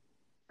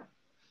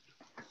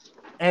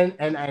 And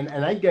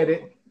I get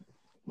it.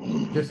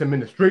 This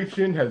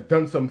administration has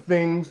done some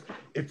things.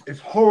 It's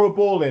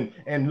horrible,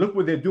 and look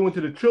what they're doing to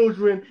the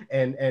children,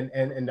 and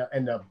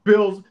the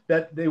bills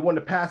that they want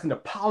to pass and the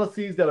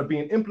policies that are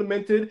being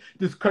implemented.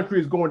 This country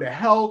is going to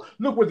hell.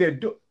 Look what they're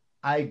doing.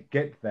 I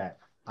get that.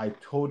 I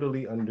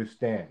totally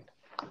understand.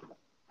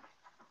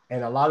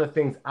 And a lot of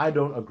things I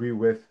don't agree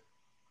with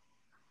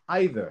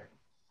either.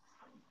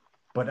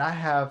 But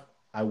I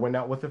went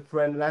out with a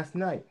friend last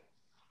night.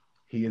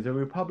 He is a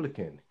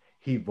Republican.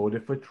 He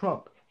voted for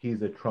Trump.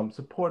 He's a Trump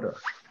supporter.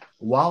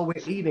 While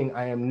we're eating,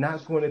 I am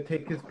not going to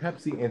take his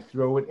Pepsi and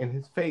throw it in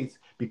his face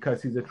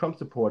because he's a Trump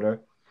supporter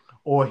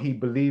or he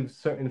believes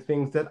certain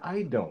things that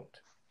I don't.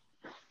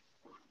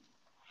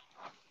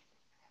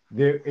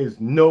 There is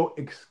no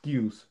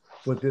excuse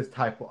for this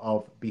type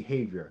of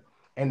behavior.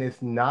 And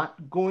it's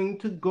not going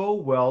to go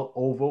well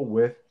over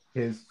with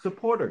his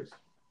supporters.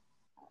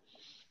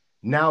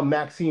 Now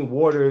Maxine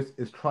Waters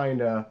is trying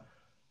to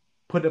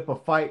put up a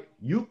fight.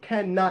 You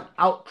cannot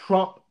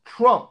out-Trump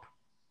Trump.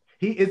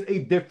 He is a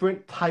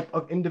different type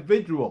of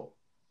individual.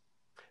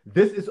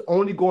 This is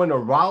only going to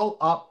rile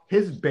up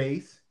his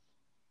base.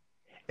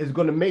 It's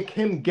going to make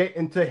him get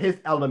into his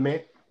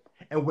element.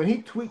 And when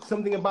he tweets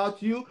something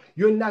about you,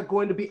 you're not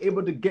going to be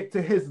able to get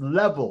to his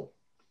level.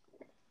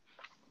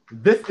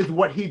 This is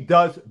what he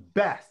does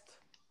best.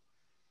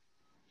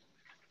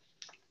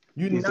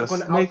 You're not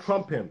going to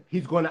out-Trump him.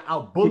 He's going to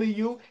out-bully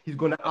you. He's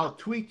going to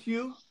out-tweet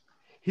you.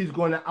 He's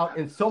going to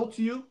out-insult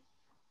you.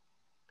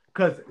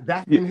 Because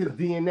that's in his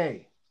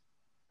DNA.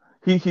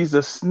 He's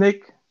a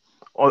snake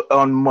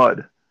on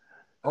mud.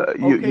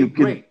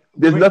 Great.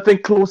 There's nothing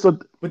closer.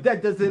 But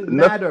that doesn't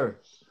matter,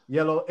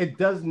 Yellow. It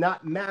does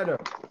not matter.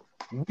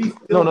 We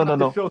still have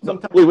to show some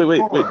type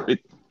Wait.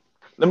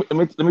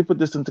 Let me put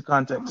this into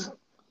context.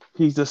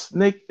 He's a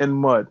snake in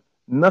mud.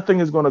 Nothing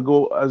is going to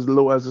go as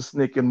low as a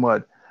snake in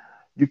mud.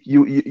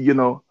 You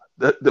know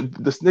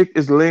the snake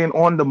is laying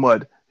on the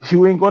mud.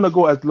 You ain't going to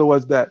go as low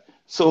as that.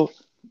 So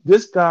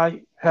this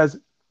guy has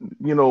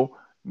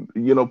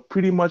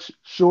pretty much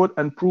showed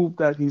and proved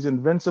that he's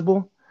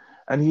invincible,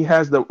 and he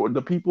has the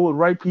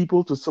right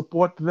people to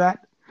support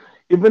that.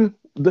 Even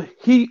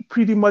he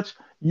pretty much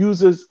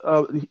uses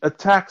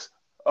attacks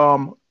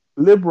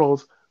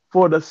liberals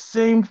for the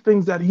same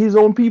things that his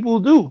own people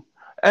do,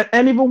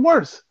 and even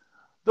worse.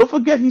 Don't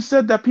forget, he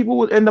said that people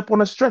would end up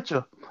on a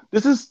stretcher.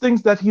 This is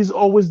things that he's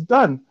always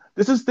done.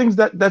 This is things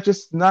that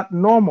just not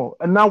normal,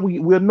 and now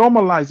we're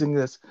normalizing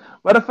this.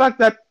 But the fact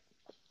that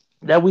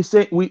we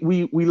say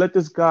we let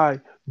this guy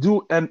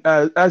do and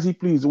as he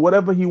pleases,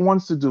 whatever he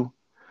wants to do.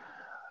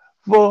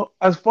 For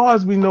as far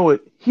as we know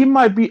it, he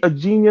might be a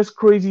genius,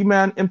 crazy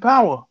man in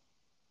power.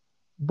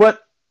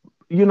 But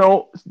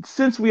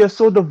since we are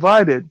so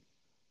divided,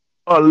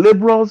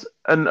 liberals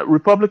and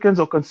Republicans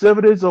or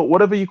conservatives or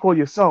whatever you call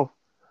yourself,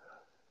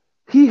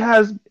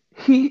 he's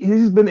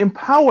been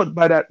empowered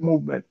by that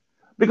movement.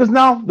 Because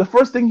now the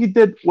first thing he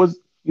did was,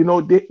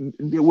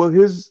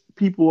 his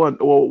people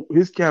or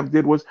his camp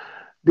did was,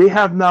 they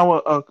have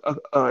now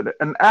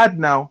an ad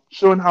now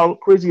showing how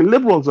crazy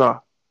liberals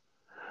are.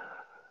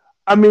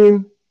 I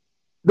mean,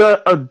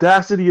 the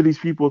audacity of these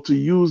people to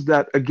use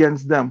that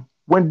against them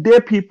when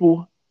their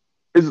people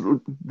is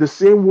the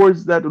same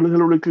words that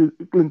Hillary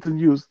Clinton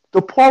used.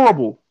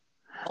 Deplorable.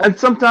 And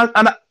sometimes,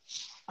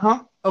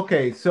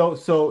 Okay,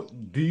 so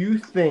do you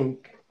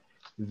think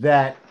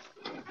that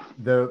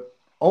the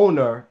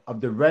owner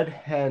of the Red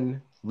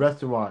Hen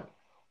restaurant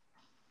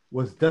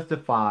was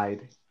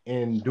justified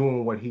in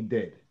doing what he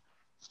did?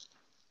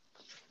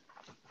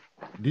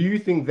 Do you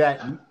think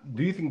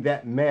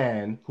that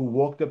man who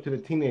walked up to the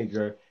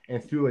teenager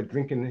and threw a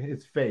drink in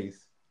his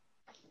face,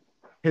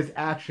 his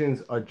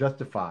actions are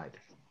justified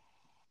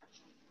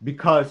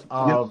because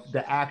of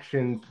the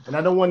actions. And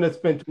I don't want to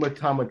spend too much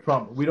time on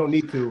Trump. We don't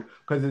need to,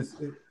 because it's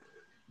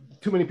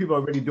too many people are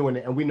already doing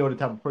it, and we know the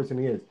type of person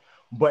he is.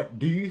 But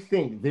do you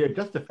think they're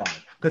justified?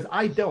 Because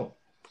I don't.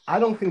 I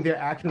don't think their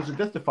actions are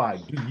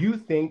justified. Do you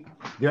think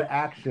their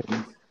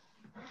actions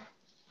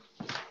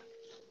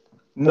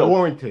are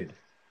warranted?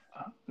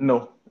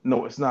 No,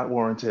 it's not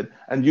warranted.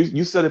 And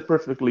you said it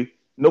perfectly.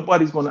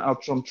 Nobody's going to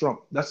out-Trump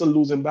Trump. That's a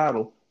losing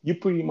battle. You're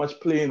pretty much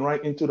playing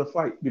right into the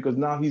fight, because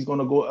now he's going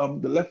to go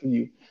up the left of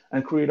you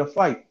and create a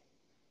fight.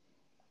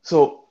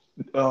 So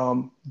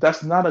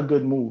that's not a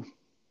good move.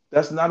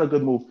 That's not a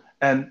good move.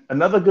 And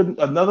another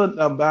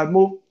bad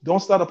move,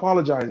 don't start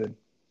apologizing.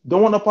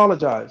 Don't want to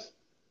apologize,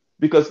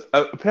 because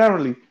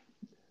apparently,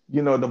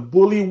 the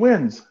bully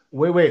wins.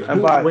 Wait.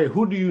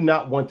 Who do you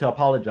not want to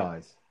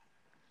apologize?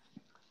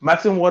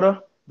 Maxine Waters,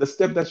 the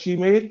step that she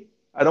made,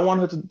 I don't want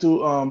her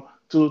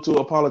to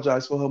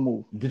apologize for her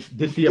move.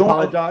 Did she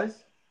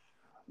apologize?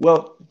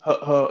 Well,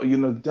 her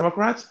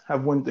Democrats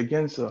have went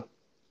against her.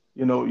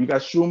 You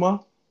got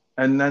Schumer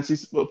and Nancy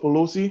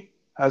Pelosi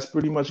has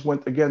pretty much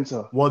went against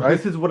her. Well, right?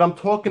 This is what I'm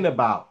talking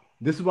about.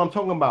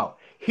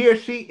 Here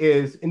she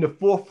is in the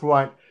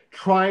forefront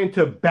trying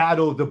to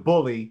battle the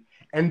bully,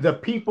 and the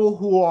people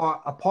who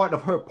are a part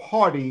of her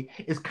party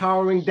is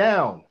cowering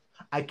down.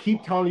 I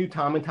keep telling you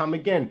time and time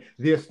again,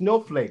 they're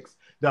snowflakes.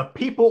 The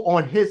people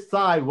on his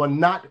side will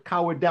not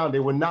cower down. They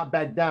will not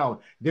back down.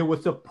 They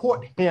will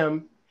support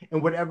him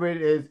in whatever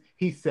it is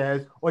he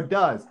says or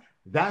does.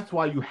 That's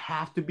why you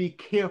have to be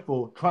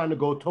careful trying to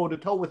go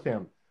toe-to-toe with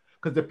him,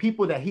 because the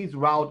people that he's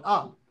riled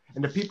up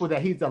and the people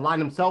that he's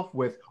aligned himself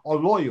with are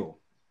loyal.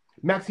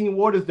 Maxine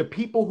Waters, the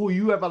people who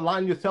you have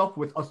aligned yourself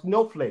with are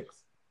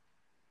snowflakes.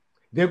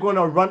 They're going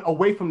to run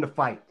away from the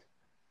fight,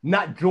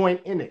 not join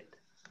in it.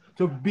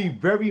 So be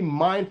very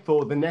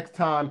mindful the next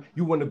time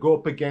you want to go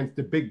up against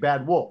the big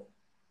bad wolf,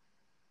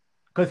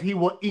 because he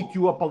will eat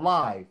you up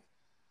alive,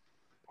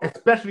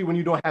 especially when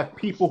you don't have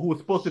people who are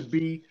supposed to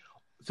be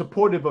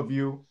supportive of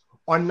you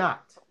or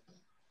not.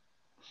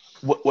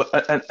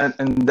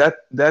 And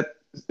that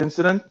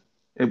incident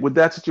with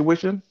that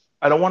situation,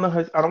 I don't want to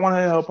hear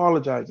her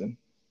apologizing.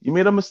 You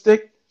made a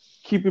mistake,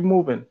 keep it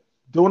moving.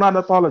 Do not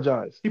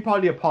apologize. He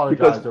probably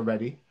apologized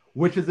already,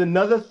 which is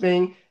another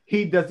thing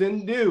he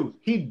doesn't do.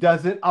 He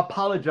doesn't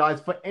apologize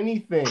for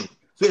anything.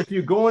 So if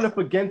you're going up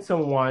against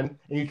someone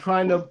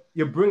and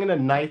you're bringing a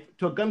knife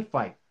to a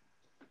gunfight,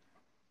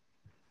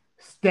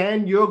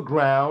 stand your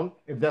ground.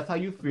 If that's how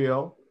you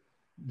feel,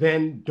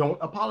 then don't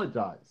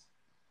apologize.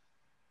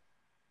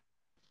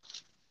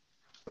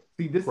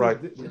 See, this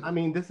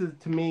is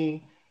to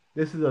me,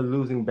 this is a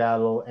losing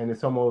battle, and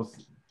it's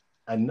almost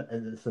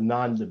it's a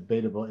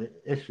non-debatable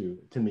issue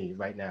to me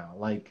right now.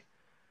 Like,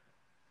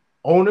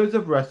 owners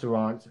of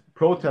restaurants,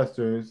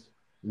 protesters,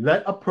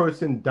 let a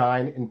person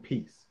dine in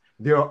peace.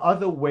 There are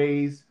other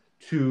ways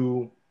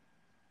to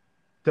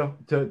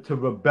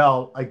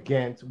rebel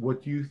against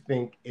what you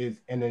think is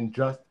an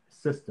unjust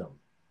system.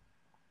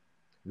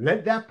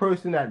 Let that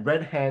person at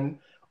Red Hen,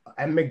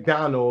 at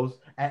McDonald's,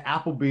 at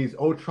Applebee's,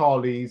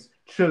 O'Charlie's,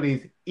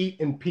 Chili's eat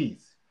in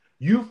peace.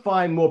 You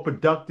find more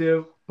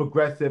productive,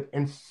 progressive,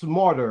 and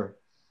smarter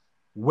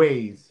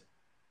ways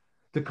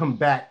to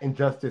combat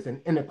injustice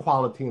and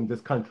inequality in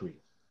this country.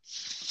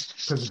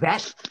 Because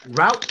that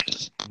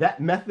route, that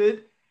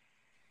method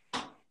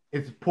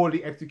is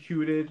poorly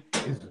executed,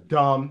 is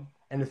dumb,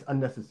 and it's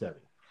unnecessary.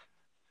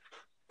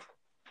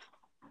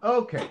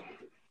 Okay,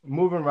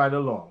 moving right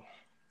along.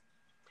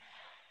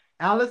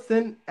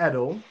 Allison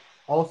Edel,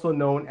 also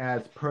known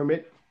as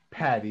Permit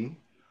Patty,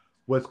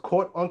 was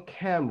caught on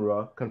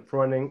camera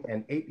confronting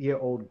an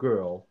 8-year-old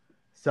girl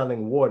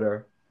selling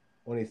water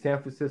on a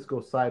San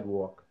Francisco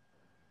sidewalk.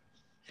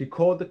 She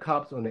called the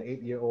cops on the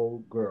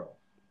 8-year-old girl.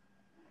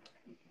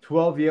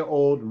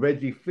 12-year-old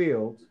Reggie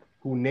Fields,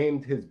 who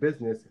named his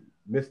business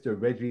Mr.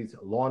 Reggie's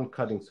Lawn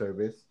Cutting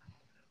Service,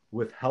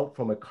 with help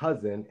from a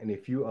cousin and a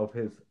few of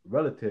his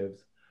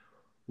relatives,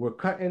 were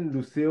cutting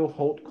Lucille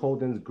Holt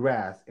Colden's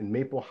grass in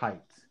Maple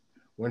Heights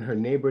when her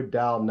neighbor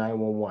dialed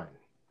 911.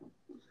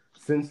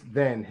 Since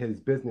then, his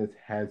business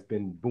has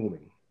been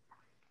booming.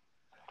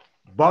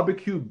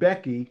 Barbecue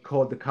Becky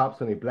called the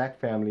cops on a black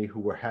family who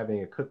were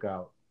having a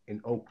cookout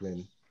in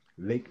Oakland,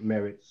 Lake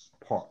Merritt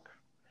Park.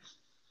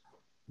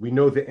 We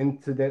know the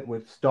incident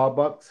with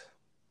Starbucks.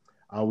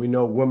 We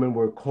know women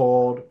were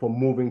called for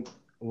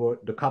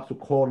the cops were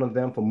called on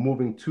them for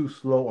moving too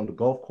slow on the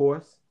golf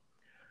course.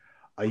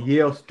 A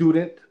Yale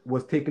student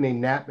was taking a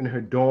nap in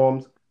her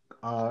dorm's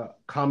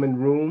common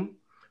room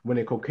when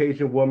a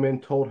Caucasian woman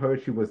told her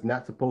she was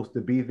not supposed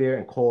to be there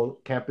and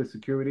called campus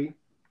security.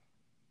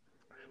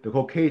 The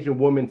Caucasian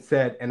woman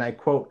said, and I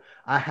quote,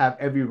 "I have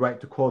every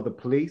right to call the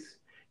police.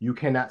 You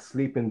cannot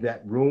sleep in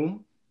that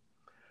room."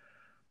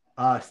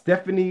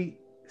 Stephanie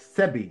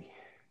Sebi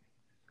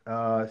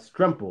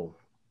Strempel,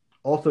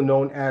 also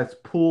known as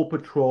Pool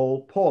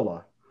Patrol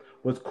Paula,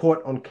 was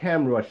caught on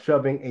camera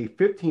shoving a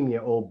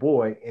 15-year-old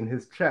boy in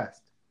his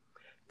chest.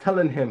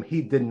 telling him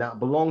he did not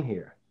belong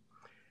here.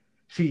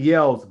 She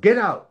yells, "Get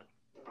out!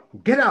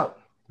 Get out!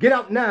 Get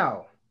out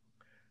now!"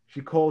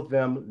 She calls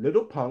them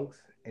little punks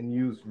and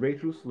used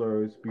racial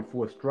slurs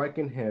before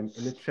striking him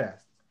in the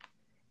chest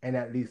and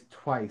at least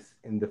twice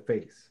in the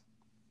face.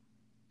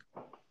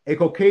 A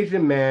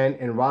Caucasian man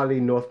in Raleigh,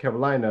 North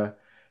Carolina,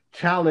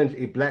 challenged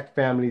a black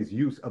family's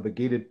use of a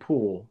gated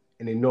pool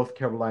in a North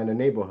Carolina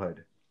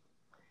neighborhood.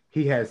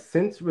 He has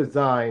since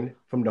resigned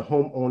from the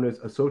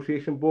Homeowners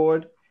Association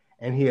Board,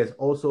 and he has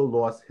also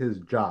lost his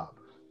job.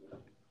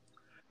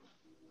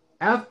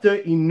 After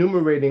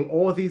enumerating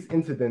all these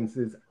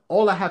incidences,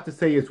 all I have to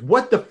say is,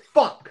 what the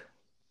fuck?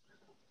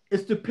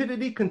 Is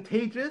stupidity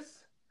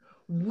contagious?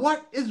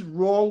 What is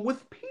wrong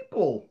with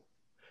people?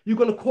 You're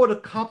going to call the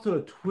cops on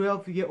a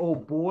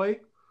 12-year-old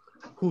boy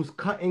who's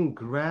cutting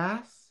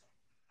grass?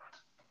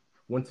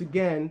 Once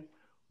again,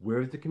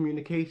 where's the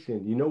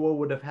communication? You know what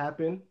would have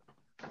happened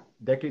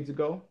decades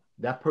ago?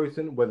 That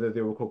person, whether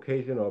they were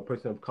Caucasian or a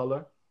person of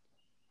color,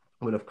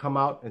 would have come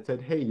out and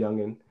said, "Hey,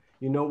 youngin,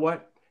 you know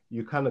what?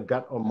 You kind of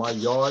got on my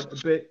yard a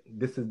bit.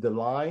 This is the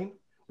line.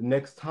 The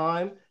next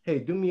time, hey,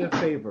 do me a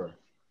favor.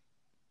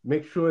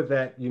 Make sure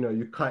that, you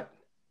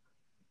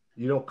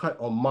don't cut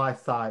on my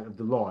side of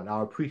the lawn.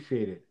 I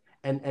appreciate it.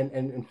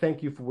 And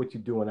thank you for what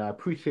you're doing. I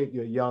appreciate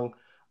your young,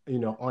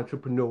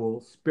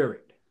 entrepreneurial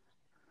spirit."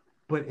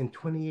 But in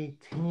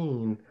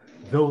 2018,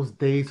 those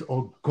days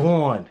are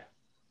gone.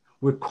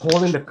 We're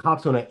calling the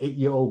cops on an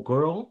 8-year-old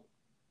girl.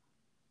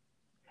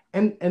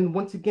 And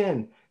once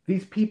again,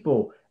 these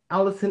people,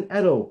 Allison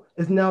Edo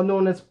is now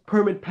known as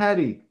Permit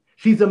Patty.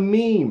 She's a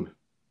meme.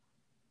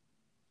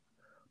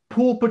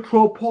 Pool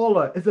Patrol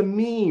Paula is a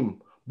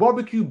meme.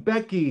 Barbecue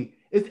Becky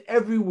is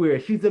everywhere.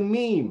 She's a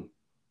meme.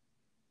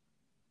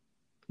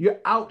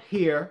 You're out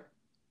here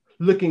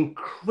looking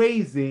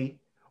crazy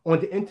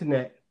on the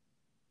internet.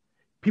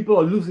 People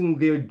are losing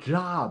their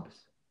jobs.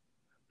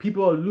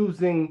 People are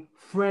losing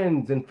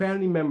friends and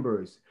family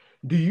members.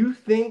 Do you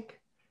think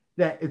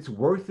that it's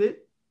worth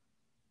it?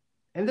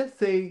 And let's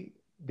say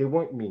they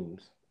weren't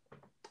memes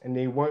and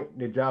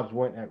their jobs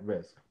weren't at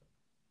risk.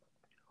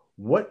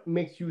 What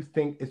makes you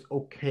think it's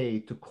okay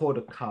to call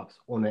the cops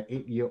on an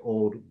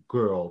 8-year-old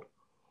girl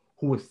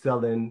who was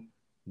selling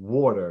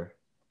water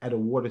at a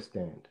water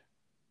stand?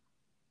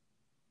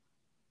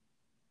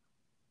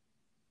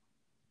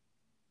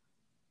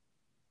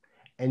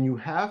 And you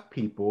have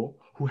people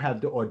who have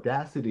the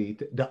audacity,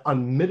 the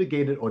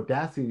unmitigated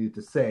audacity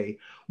to say,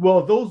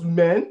 well, those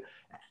men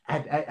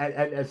at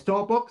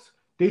Starbucks,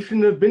 they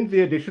shouldn't have been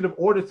there. They should have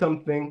ordered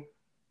something.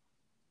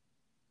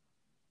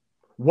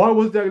 Why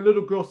was that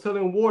little girl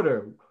selling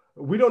water?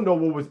 We don't know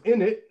what was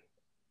in it.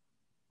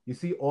 You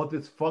see all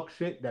this fuck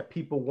shit that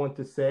people want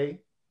to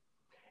say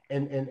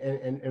and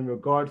in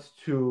regards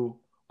to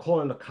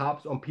calling the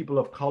cops on people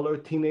of color,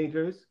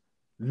 teenagers,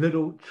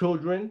 little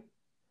children,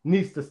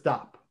 needs to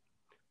stop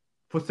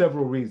for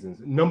several reasons.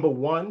 Number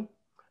one,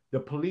 the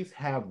police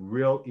have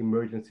real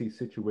emergency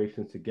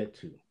situations to get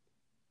to.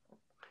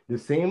 The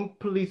same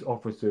police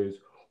officers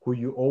who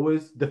you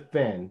always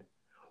defend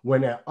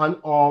when an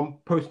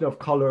unarmed person of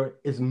color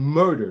is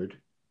murdered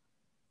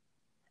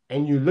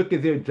and you look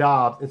at their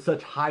jobs in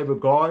such high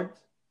regards,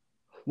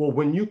 well,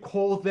 when you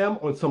call them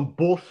on some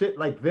bullshit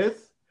like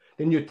this,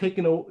 then you're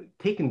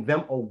taking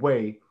them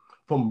away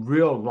from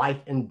real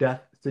life and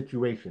death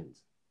situations.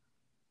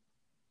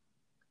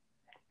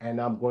 And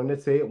I'm going to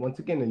say it once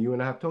again, and you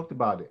and I have talked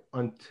about it.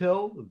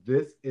 Until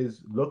this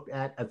is looked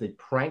at as a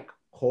prank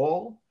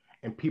call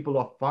and people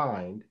are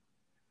fined,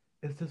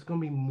 it's just going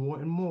to be more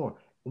and more.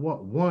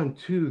 What? 1,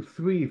 2,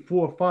 3,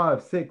 4,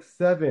 5, 6,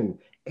 7,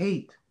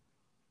 8.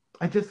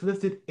 I just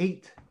listed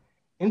 8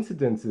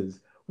 incidences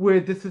where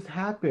this has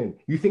happened.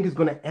 You think it's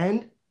going to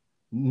end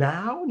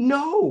now?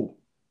 No.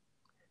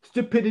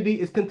 Stupidity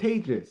is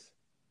contagious.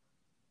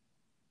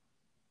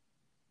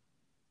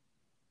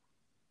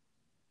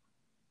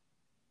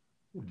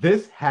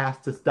 This has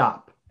to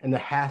stop, and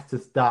it has to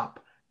stop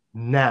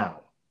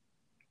now.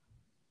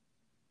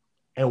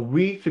 And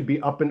we should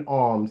be up in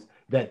arms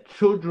that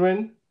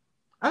children,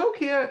 I don't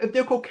care if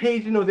they're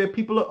Caucasian or they're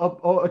people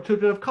or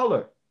children of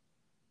color,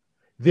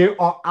 they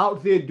are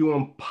out there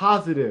doing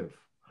positive,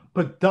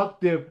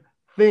 productive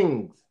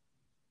things.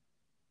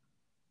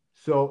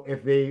 So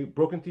if they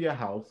broke into your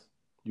house,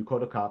 you call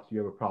the cops, you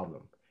have a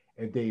problem.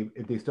 If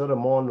they start a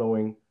lawn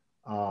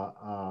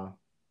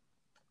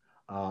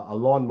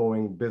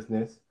mowing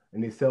business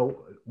and they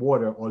sell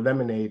water or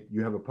lemonade,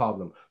 you have a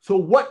problem. So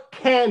what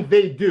can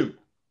they do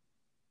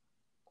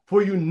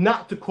for you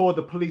not to call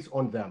the police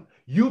on them?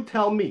 You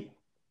tell me.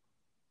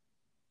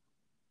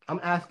 I'm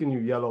asking you,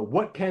 Yellow,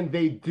 what can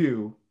they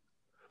do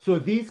so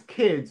these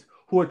kids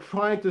who are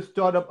trying to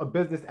start up a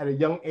business at a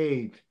young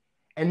age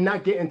and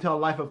not get into a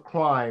life of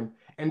crime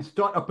and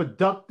start a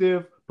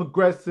productive,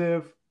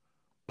 progressive,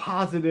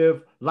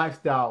 positive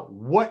lifestyle,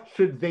 what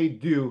should they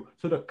do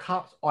so the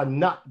cops are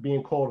not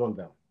being called on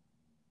them?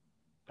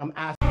 I'm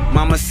asking.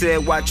 Mama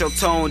said, watch your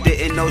tone,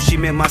 didn't know she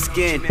meant my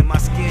skin.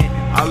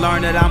 I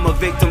learned that I'm a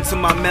victim to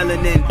my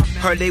melanin.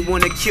 Heard they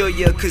wanna kill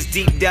ya, cause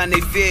deep down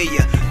they fear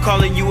ya.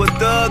 Calling you a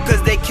thug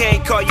cause they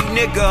can't call you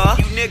nigga.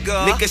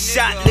 Liquor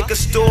shot, liquor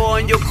store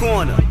on your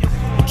corner.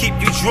 Keep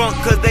you drunk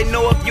cause they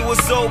know if you were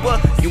sober,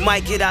 you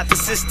might get out the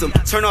system.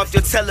 Turn off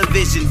your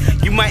television.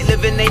 You might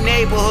live in their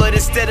neighborhood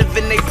instead of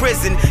in their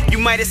prison. You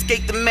might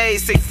escape the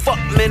maze, say fuck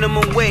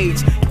minimum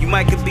wage. You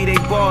might could be their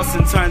boss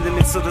and turn them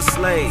into the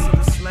slave.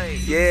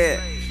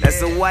 Yeah,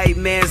 that's a white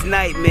man's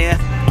nightmare.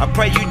 I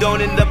pray you don't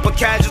end up a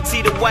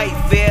casualty to white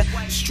fear.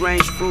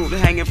 Strange fruit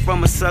hanging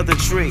from a southern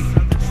tree.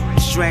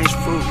 Strange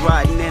fruit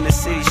riding in the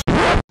city.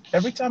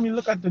 Every time you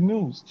look at the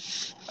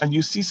news and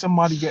you see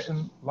somebody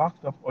getting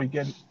locked up or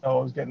getting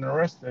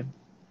arrested,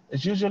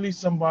 it's usually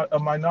somebody, a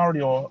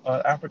minority or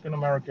African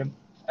American,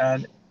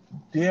 and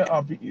they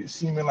are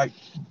seeming like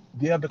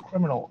they are the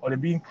criminal or they're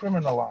being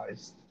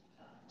criminalized.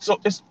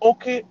 So it's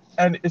okay,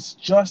 and it's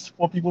just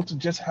for people to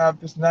just have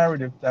this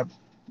narrative that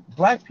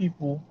black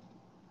people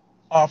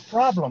are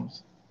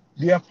problems.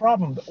 They are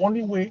problems. The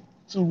only way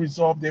to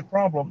resolve their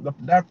problem,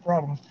 that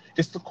problem,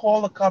 is to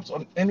call the cops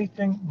on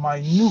anything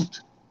minute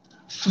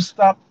to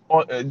stop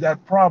that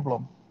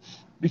problem,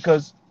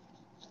 because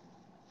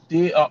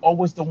they are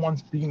always the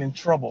ones being in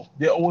trouble.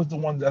 They're always the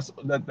ones that's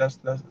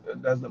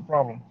the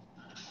problem.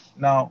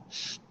 Now,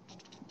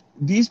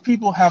 these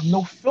people have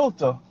no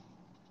filter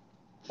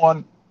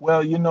on,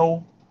 well, you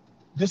know,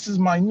 this is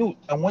minute,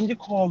 and when you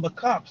call the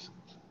cops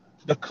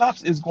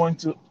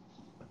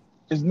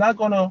is not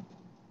gonna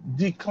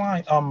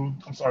decline. I'm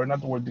sorry,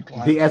 not the word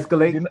decline.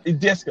 De-escalate.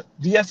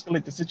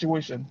 De-escalate the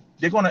situation.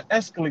 They're gonna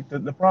escalate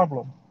the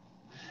problem.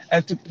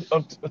 And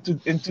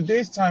in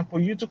today's time, for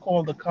you to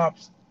call the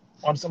cops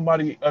on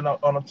somebody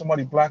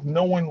somebody black,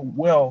 knowing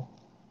well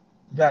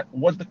that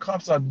what the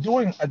cops are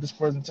doing at this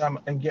present time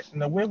and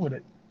getting away with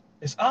it,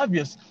 it's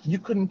obvious you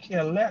couldn't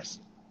care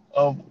less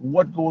of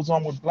what goes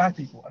on with black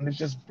people, and it's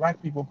just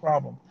black people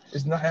problem.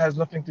 It has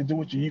nothing to do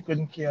with you. You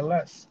couldn't care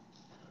less.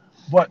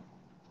 But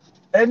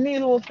any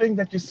little thing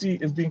that you see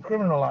is being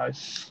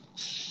criminalized.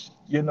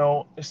 You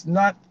know, it's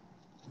not.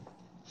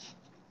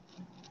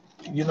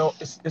 You know,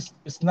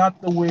 it's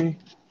not the way.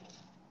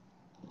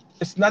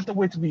 It's not the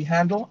way to be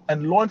handled,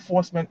 and law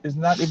enforcement is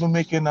not even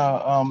making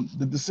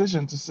the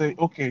decision to say,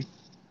 okay,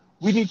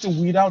 we need to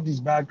weed out these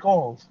bad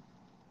calls.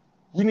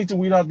 We need to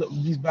weed out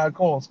these bad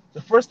calls.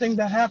 The first thing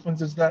that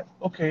happens is that,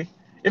 okay,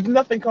 if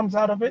nothing comes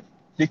out of it,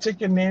 they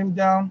take your name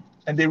down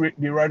and they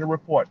write a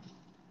report.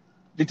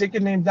 They take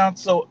your name down,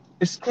 so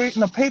it's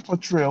creating a paper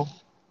trail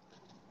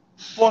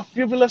for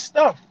frivolous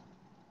stuff.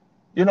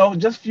 You know,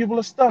 just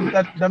frivolous stuff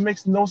that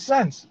makes no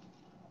sense.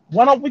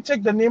 Why don't we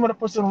take the name of the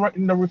person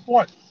writing the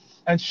report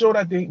and show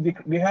that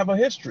they have a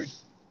history?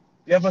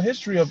 They have a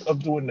history of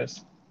doing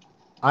this.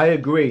 I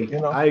agree. You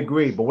know? I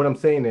agree. But what I'm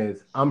saying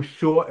is, I'm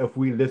sure if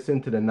we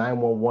listen to the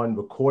 911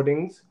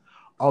 recordings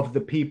of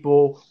the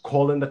people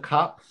calling the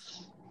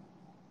cops,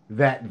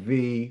 that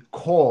the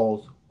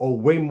calls are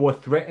way more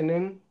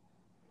threatening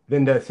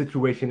than the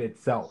situation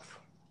itself.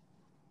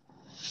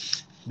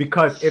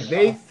 Because if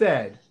they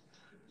said,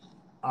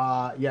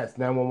 yes,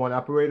 911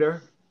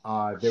 operator,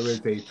 there is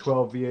a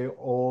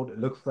 12-year-old,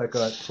 looks like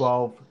a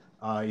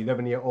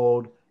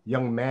 11-year-old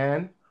young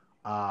man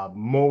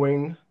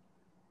mowing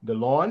the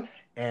lawn,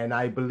 and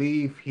I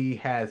believe he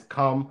has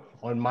come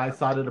on my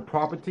side of the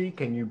property.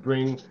 Can you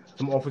bring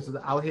some officers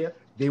out here?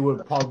 They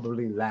would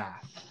probably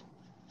laugh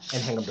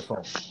and hang up the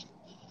phone.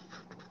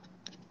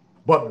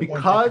 But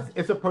because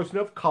it's a person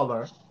of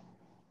color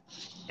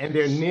and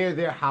they're near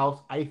their house,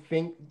 I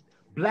think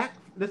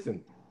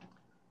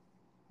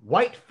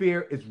white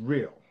fear is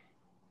real.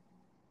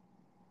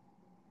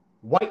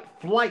 White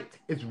flight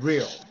is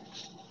real.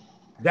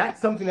 That's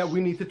something that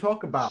we need to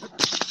talk about.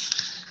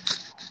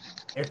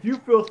 If you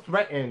feel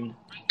threatened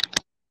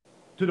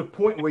to the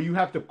point where you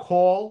have to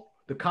call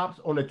the cops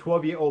on a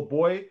 12-year-old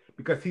boy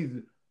because he's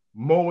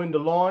mowing the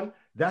lawn,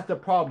 that's the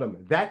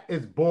problem. That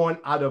is born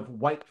out of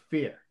white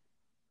fear.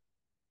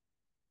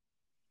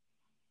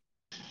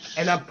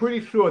 And I'm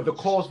pretty sure the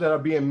calls that are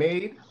being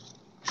made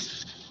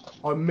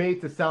are made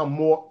to sound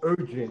more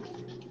urgent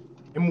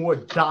and more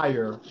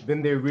dire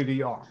than they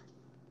really are.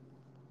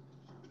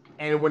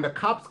 And when the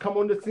cops come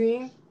on the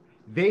scene,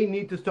 they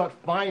need to start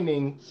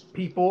finding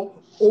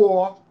people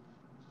or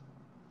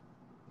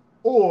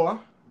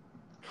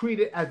treat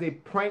it as a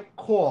prank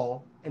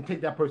call and take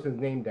that person's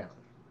name down.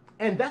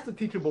 And that's a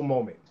teachable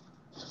moment.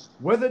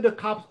 Whether the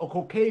cops are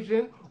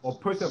Caucasian or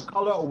person of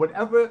color or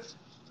whatever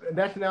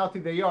nationality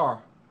they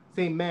are,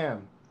 say,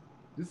 ma'am,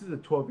 this is a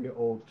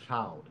 12-year-old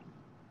child.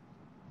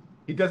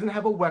 He doesn't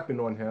have a weapon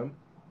on him.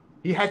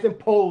 He hasn't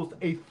posed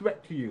a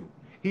threat to you.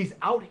 He's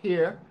out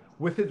here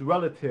with his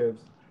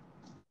relatives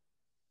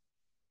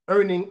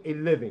earning a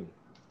living.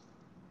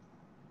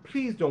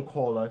 Please don't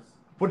call us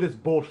for this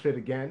bullshit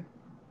again.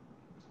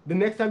 The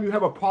next time you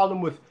have a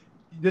problem with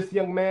this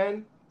young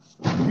man,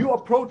 you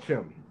approach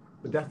him.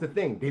 But that's the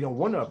thing, they don't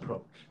want to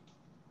approach.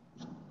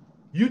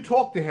 You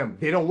talk to him,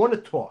 they don't want to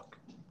talk.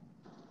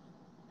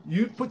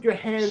 You put your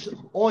hands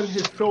on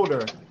his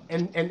shoulder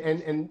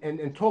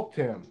and talk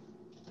to him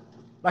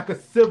like a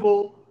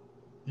civil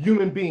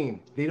human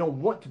being. They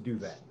don't want to do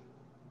that.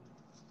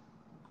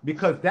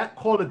 because that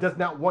caller does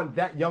not want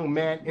that young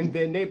man in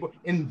their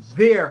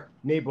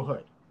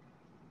neighborhood.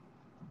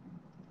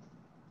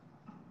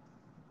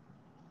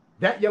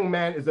 That young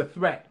man is a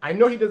threat. I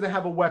know he doesn't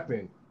have a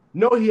weapon.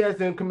 No, he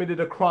hasn't committed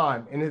a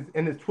crime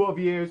in his 12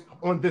 years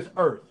on this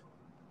earth.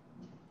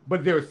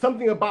 But there is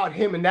something about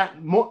him and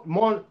that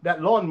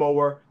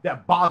lawnmower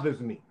that bothers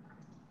me.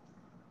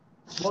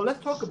 Well,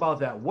 let's talk about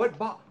that.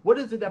 What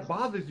is it that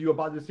bothers you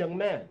about this young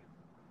man,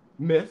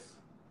 miss?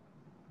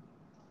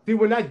 See,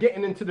 we're not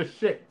getting into the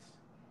shits.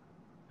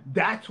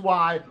 That's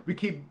why we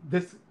keep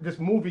this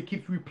movie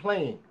keeps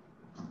replaying.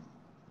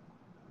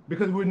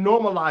 Because we're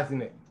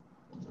normalizing it.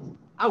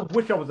 I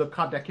wish I was a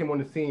cop that came on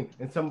the scene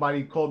and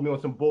somebody called me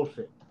on some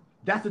bullshit.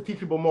 That's a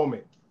teachable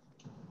moment.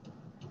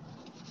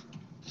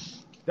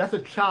 That's a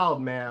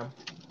child, ma'am.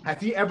 Has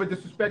he ever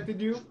disrespected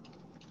you?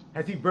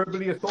 Has he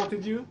verbally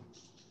assaulted you?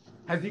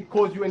 Has he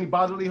caused you any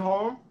bodily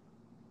harm?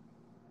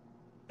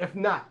 If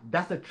not,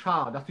 that's a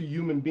child. That's a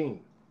human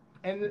being.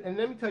 And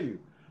let me tell you,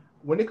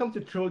 when it comes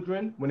to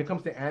children, when it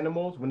comes to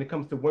animals, when it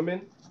comes to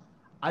women,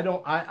 I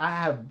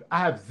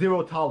have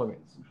zero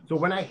tolerance. So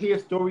when I hear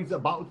stories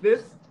about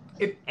this,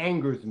 it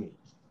angers me.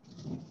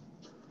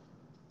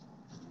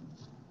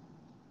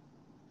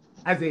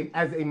 As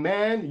a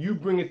man, you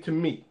bring it to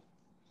me.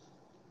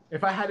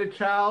 If I had a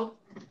child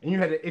and you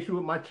had an issue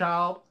with my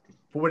child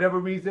for whatever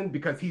reason,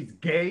 because he's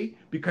gay,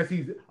 because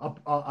he's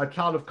a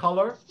child of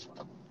color,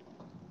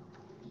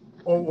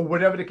 or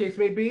whatever the case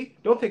may be,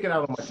 don't take it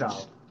out on my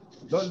child.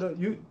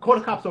 You call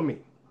the cops on me.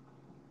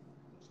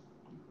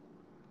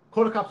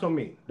 Call the cops on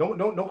me.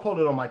 Don't call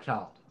it on my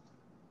child.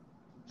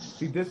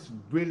 See, this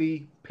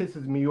really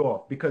pisses me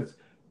off because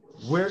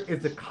where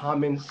is the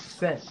common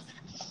sense?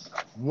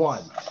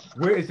 1,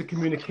 where is the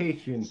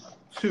communication?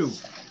 2,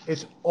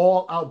 it's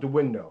all out the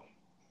window.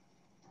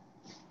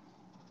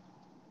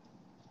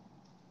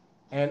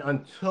 And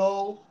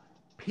until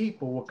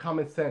people with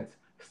common sense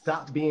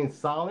stop being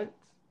silent,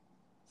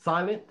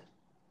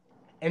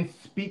 and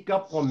speak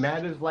up on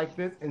matters like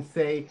this and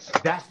say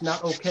that's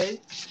not okay,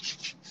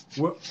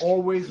 we're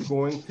always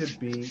going to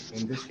be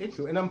in this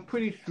issue. And I'm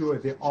pretty sure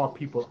there are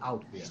people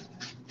out there,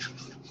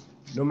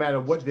 no matter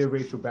what their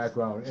racial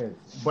background is.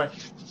 But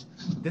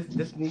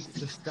this needs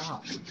to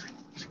stop.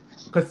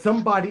 Because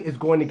somebody is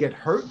going to get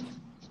hurt,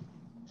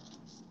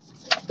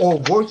 or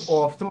worse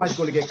off, somebody's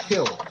going to get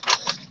killed.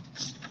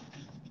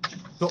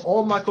 So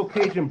all my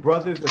Caucasian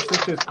brothers and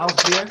sisters out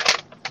there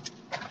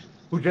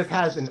who just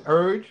has an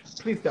urge,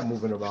 please stop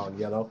moving around,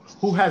 Yellow,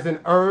 who has an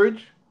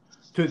urge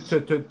to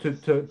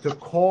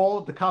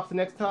call the cops the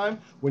next time,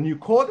 when you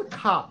call the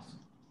cops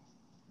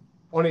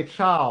on a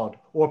child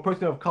or a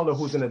person of color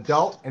who's an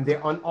adult and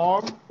they're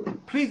unarmed,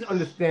 please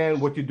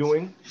understand what you're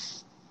doing.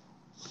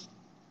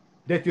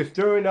 That you're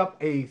stirring up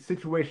a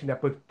situation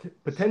that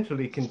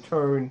potentially can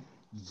turn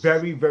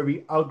very,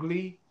 very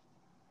ugly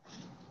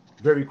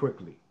very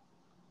quickly.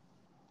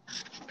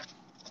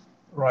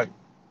 Right.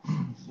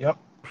 Yep.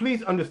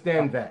 Please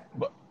understand that.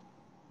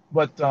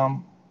 But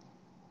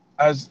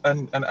as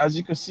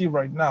you can see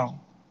right now,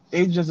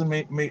 age doesn't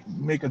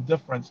make a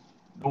difference.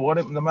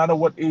 No matter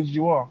what age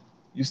you are,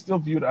 you're still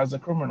viewed as a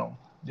criminal.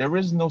 There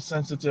is no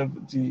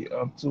sensitivity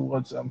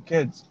towards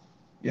kids.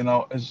 You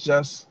know, it's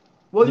just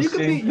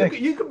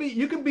you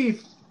could be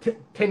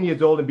 10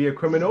 years old and be a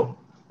criminal.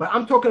 But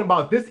I'm talking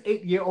about this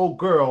 8-year-old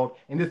girl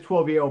and this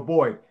 12-year-old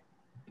boy.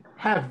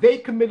 Have they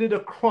committed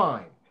a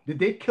crime? Did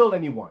they kill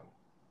anyone?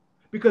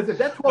 Because if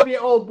that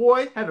 12-year-old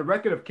boy had a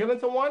record of killing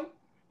someone,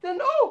 then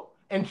no.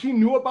 And she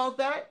knew about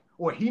that,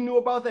 or he knew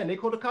about that, and they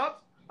called the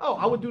cops. Oh,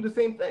 I would do the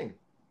same thing.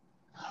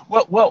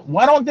 Well,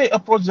 why don't they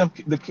approach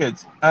the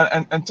kids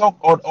and talk,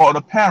 or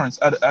the parents,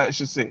 I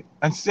should say,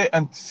 and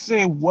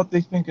say what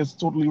they think is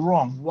totally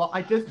wrong? Well,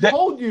 I just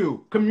told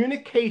you,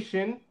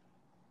 communication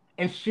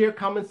and sheer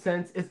common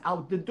sense is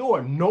out the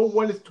door. No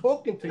one is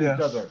talking to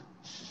each other.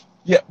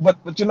 Yeah, but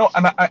you know,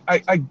 and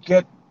I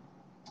get.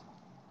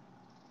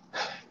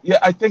 Yeah,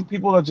 I think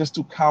people are just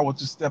too coward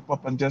to step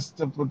up and just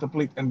step with the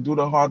plate and do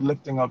the hard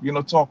lifting of,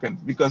 talking,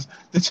 because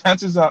the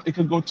chances are it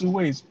could go two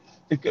ways.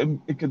 It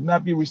could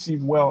not be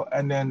received well,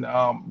 and then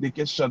they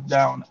get shut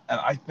down. And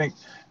I think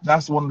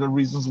that's one of the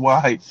reasons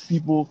why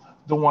people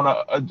don't want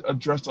to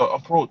address or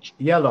approach.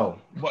 Yellow,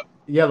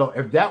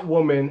 if that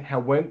woman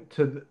had went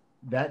to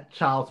that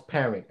child's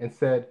parent and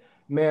said,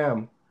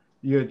 "Ma'am,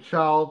 your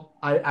child,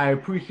 I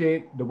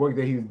appreciate the work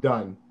that he's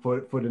done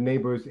for the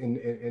neighbors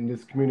in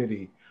this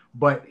community,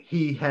 but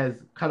he has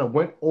kind of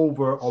went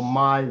over on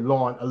my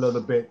lawn a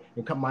little bit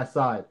and cut my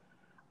side."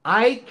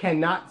 I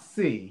cannot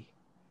see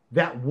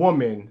that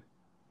woman,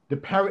 the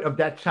parent of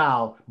that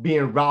child,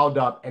 being riled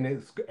up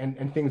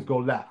and things go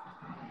left.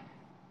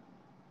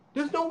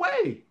 There's no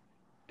way.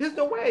 There's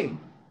no way.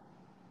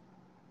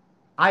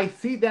 I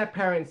see that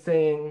parent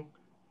saying,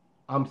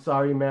 "I'm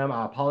sorry, ma'am,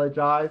 I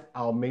apologize.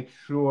 I'll make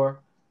sure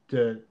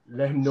to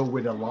let him know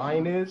where the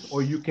line is,"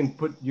 or you can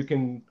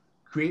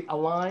create a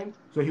line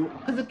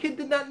because the kid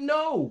did not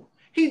know.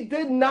 He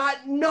did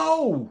not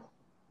know.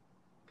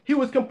 He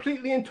was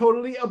completely and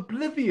totally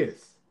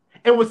oblivious.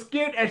 and was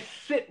scared as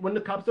shit when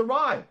the cops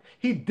arrived.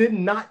 He did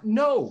not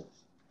know.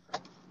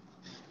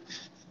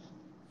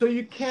 So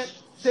you can't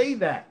say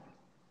that.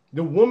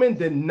 The woman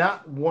did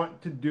not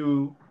want to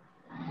do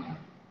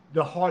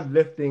the hard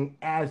lifting,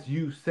 as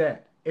you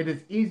said. It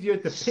is easier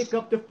to pick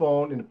up the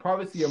phone in the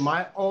privacy of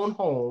my own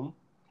home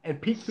and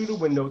peek through the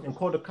windows and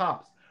call the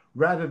cops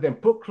rather than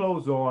put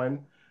clothes on,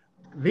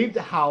 leave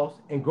the house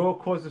and go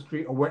across the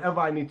street or wherever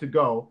I need to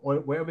go or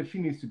wherever she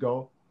needs to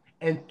go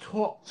and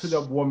talk to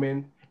the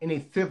woman in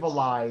a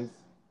civilized,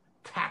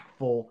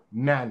 tactful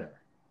manner.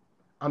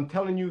 I'm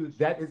telling you,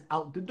 that is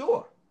out the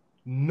door.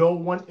 No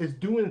one is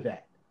doing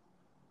that.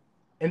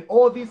 In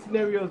all these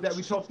scenarios that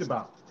we talked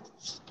about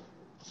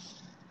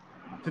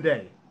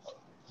today,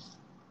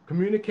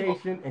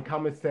 communication and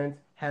common sense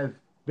has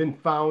been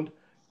found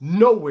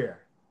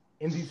nowhere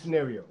in these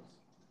scenarios.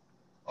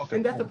 Okay,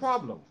 and that's a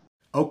problem.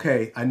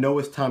 Okay, I know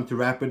it's time to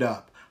wrap it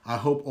up. I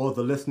hope all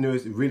the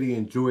listeners really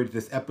enjoyed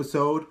this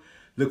episode.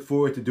 Look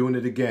forward to doing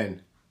it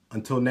again.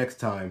 Until next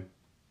time,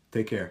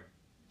 take care.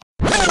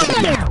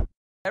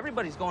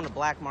 Everybody's going to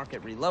Black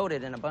Market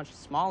Reloaded and a bunch of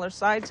smaller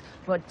sites,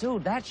 but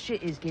dude, that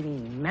shit is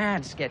getting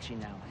mad sketchy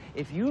now.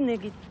 If you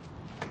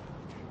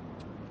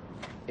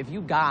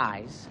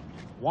guys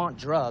want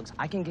drugs,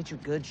 I can get you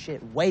good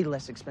shit way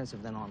less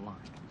expensive than online.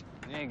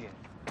 Nigga,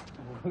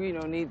 we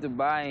don't need to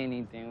buy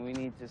anything. We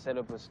need to set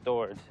up a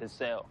store to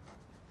sell.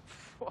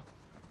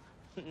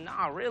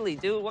 Nah, really,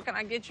 dude. What can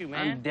I get you,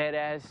 man? I'm dead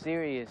ass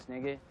serious,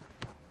 nigga.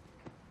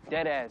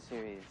 Dead ass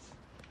serious.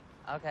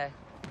 Okay.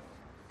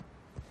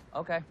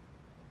 Okay.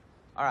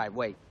 All right,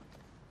 wait.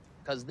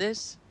 Because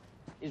this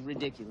is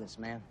ridiculous,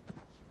 man.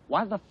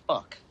 Why the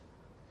fuck,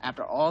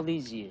 after all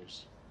these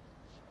years,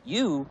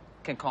 you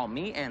can call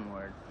me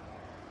N-word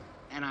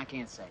and I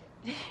can't say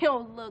it?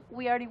 Yo, look,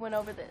 we already went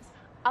over this.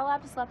 I'll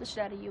have to slap the shit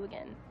out of you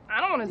again. I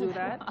don't want to do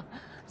that.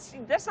 See,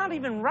 that's not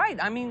even right.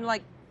 I mean,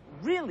 like,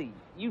 really,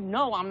 you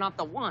know I'm not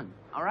the one,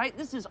 all right?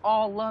 This is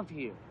all love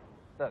here.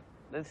 Look,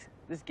 let's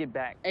get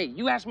back. Hey,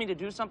 you asked me to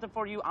do something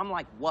for you, I'm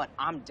like, what?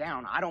 I'm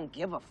down. I don't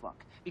give a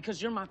fuck.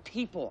 Because you're my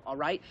people, all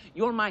right?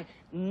 You're my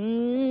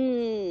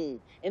and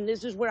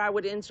this is where I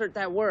would insert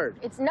that word.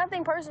 It's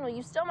nothing personal.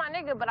 You still my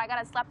nigga, but I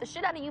gotta slap the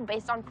shit out of you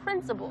based on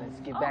principle. Let's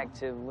get back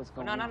to what's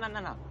going on.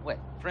 No. Wait,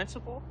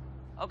 principle?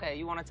 Okay,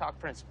 you want to talk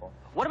principle.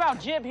 What about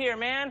Jib here,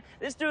 man?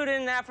 This dude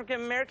isn't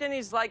African-American.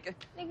 He's like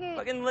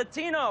fucking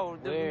Latino,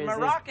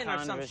 Moroccan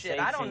or some shit.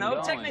 I don't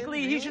know.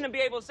 Technically, he shouldn't be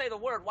able to say the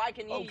word. Why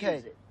can he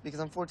use it?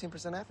 Because I'm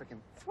 14%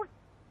 African.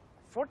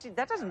 14?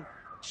 That doesn't...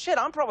 Shit,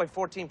 I'm probably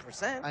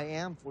 14%. I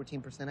am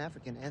 14%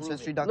 African.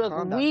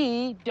 Ancestry.com. Look,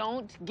 we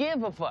don't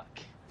give a fuck.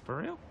 For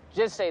real?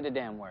 Just say the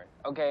damn word,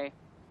 okay?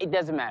 It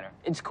doesn't matter.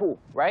 It's cool,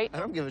 right? I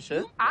don't give a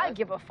shit. I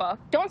give a fuck.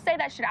 Don't say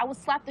that shit. I will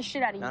slap the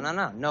shit out of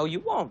you. No,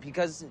 you won't,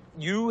 because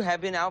you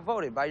have been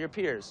outvoted by your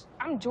peers.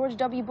 I'm George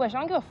W. Bush. I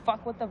don't give a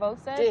fuck what the vote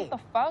says. Damn. What the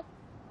fuck?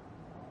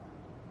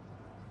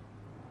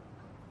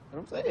 I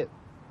don't say it.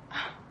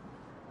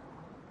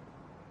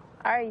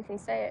 All right, you can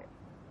say it.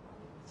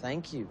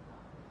 Thank you.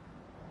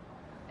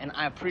 And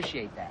I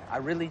appreciate that. I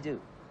really do.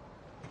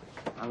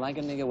 I like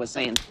a nigga was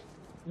saying,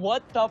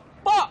 what the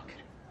fuck?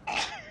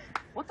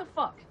 What the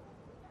fuck?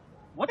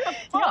 What the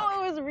fuck?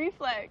 No, it was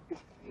reflex.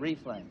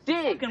 Reflex.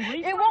 Dick.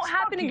 It won't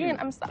happen again.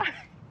 I'm sorry.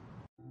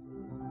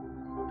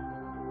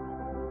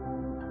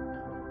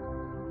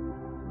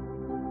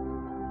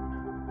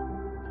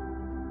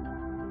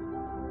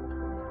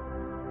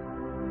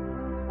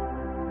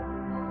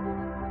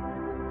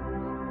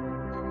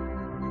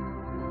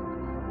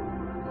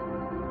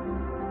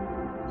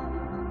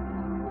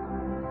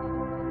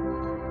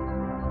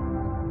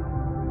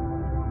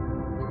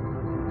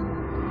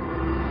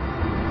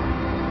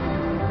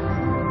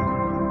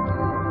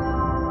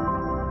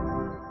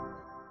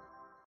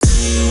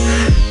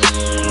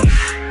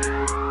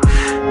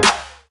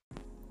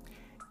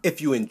 If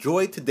you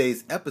enjoyed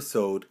today's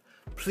episode,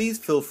 please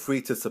feel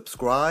free to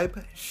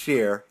subscribe,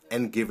 share,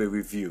 and give a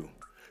review.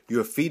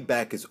 Your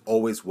feedback is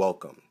always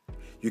welcome.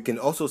 You can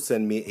also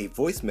send me a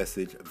voice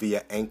message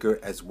via Anchor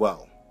as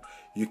well.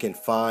 You can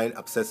find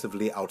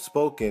Obsessively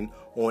Outspoken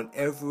on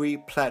every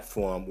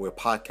platform where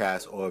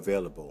podcasts are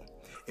available.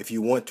 If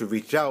you want to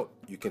reach out,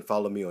 you can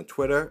follow me on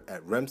Twitter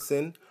at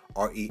Remsin,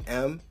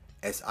 REMSIN,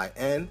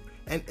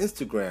 and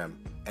Instagram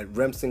at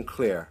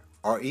Remsinclair,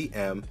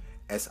 REMSINCLAIR.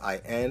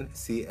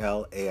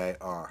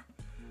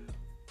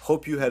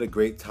 Hope you had a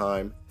great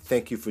time.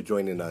 Thank you for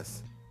joining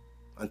us.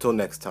 Until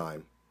next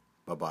time,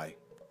 bye-bye.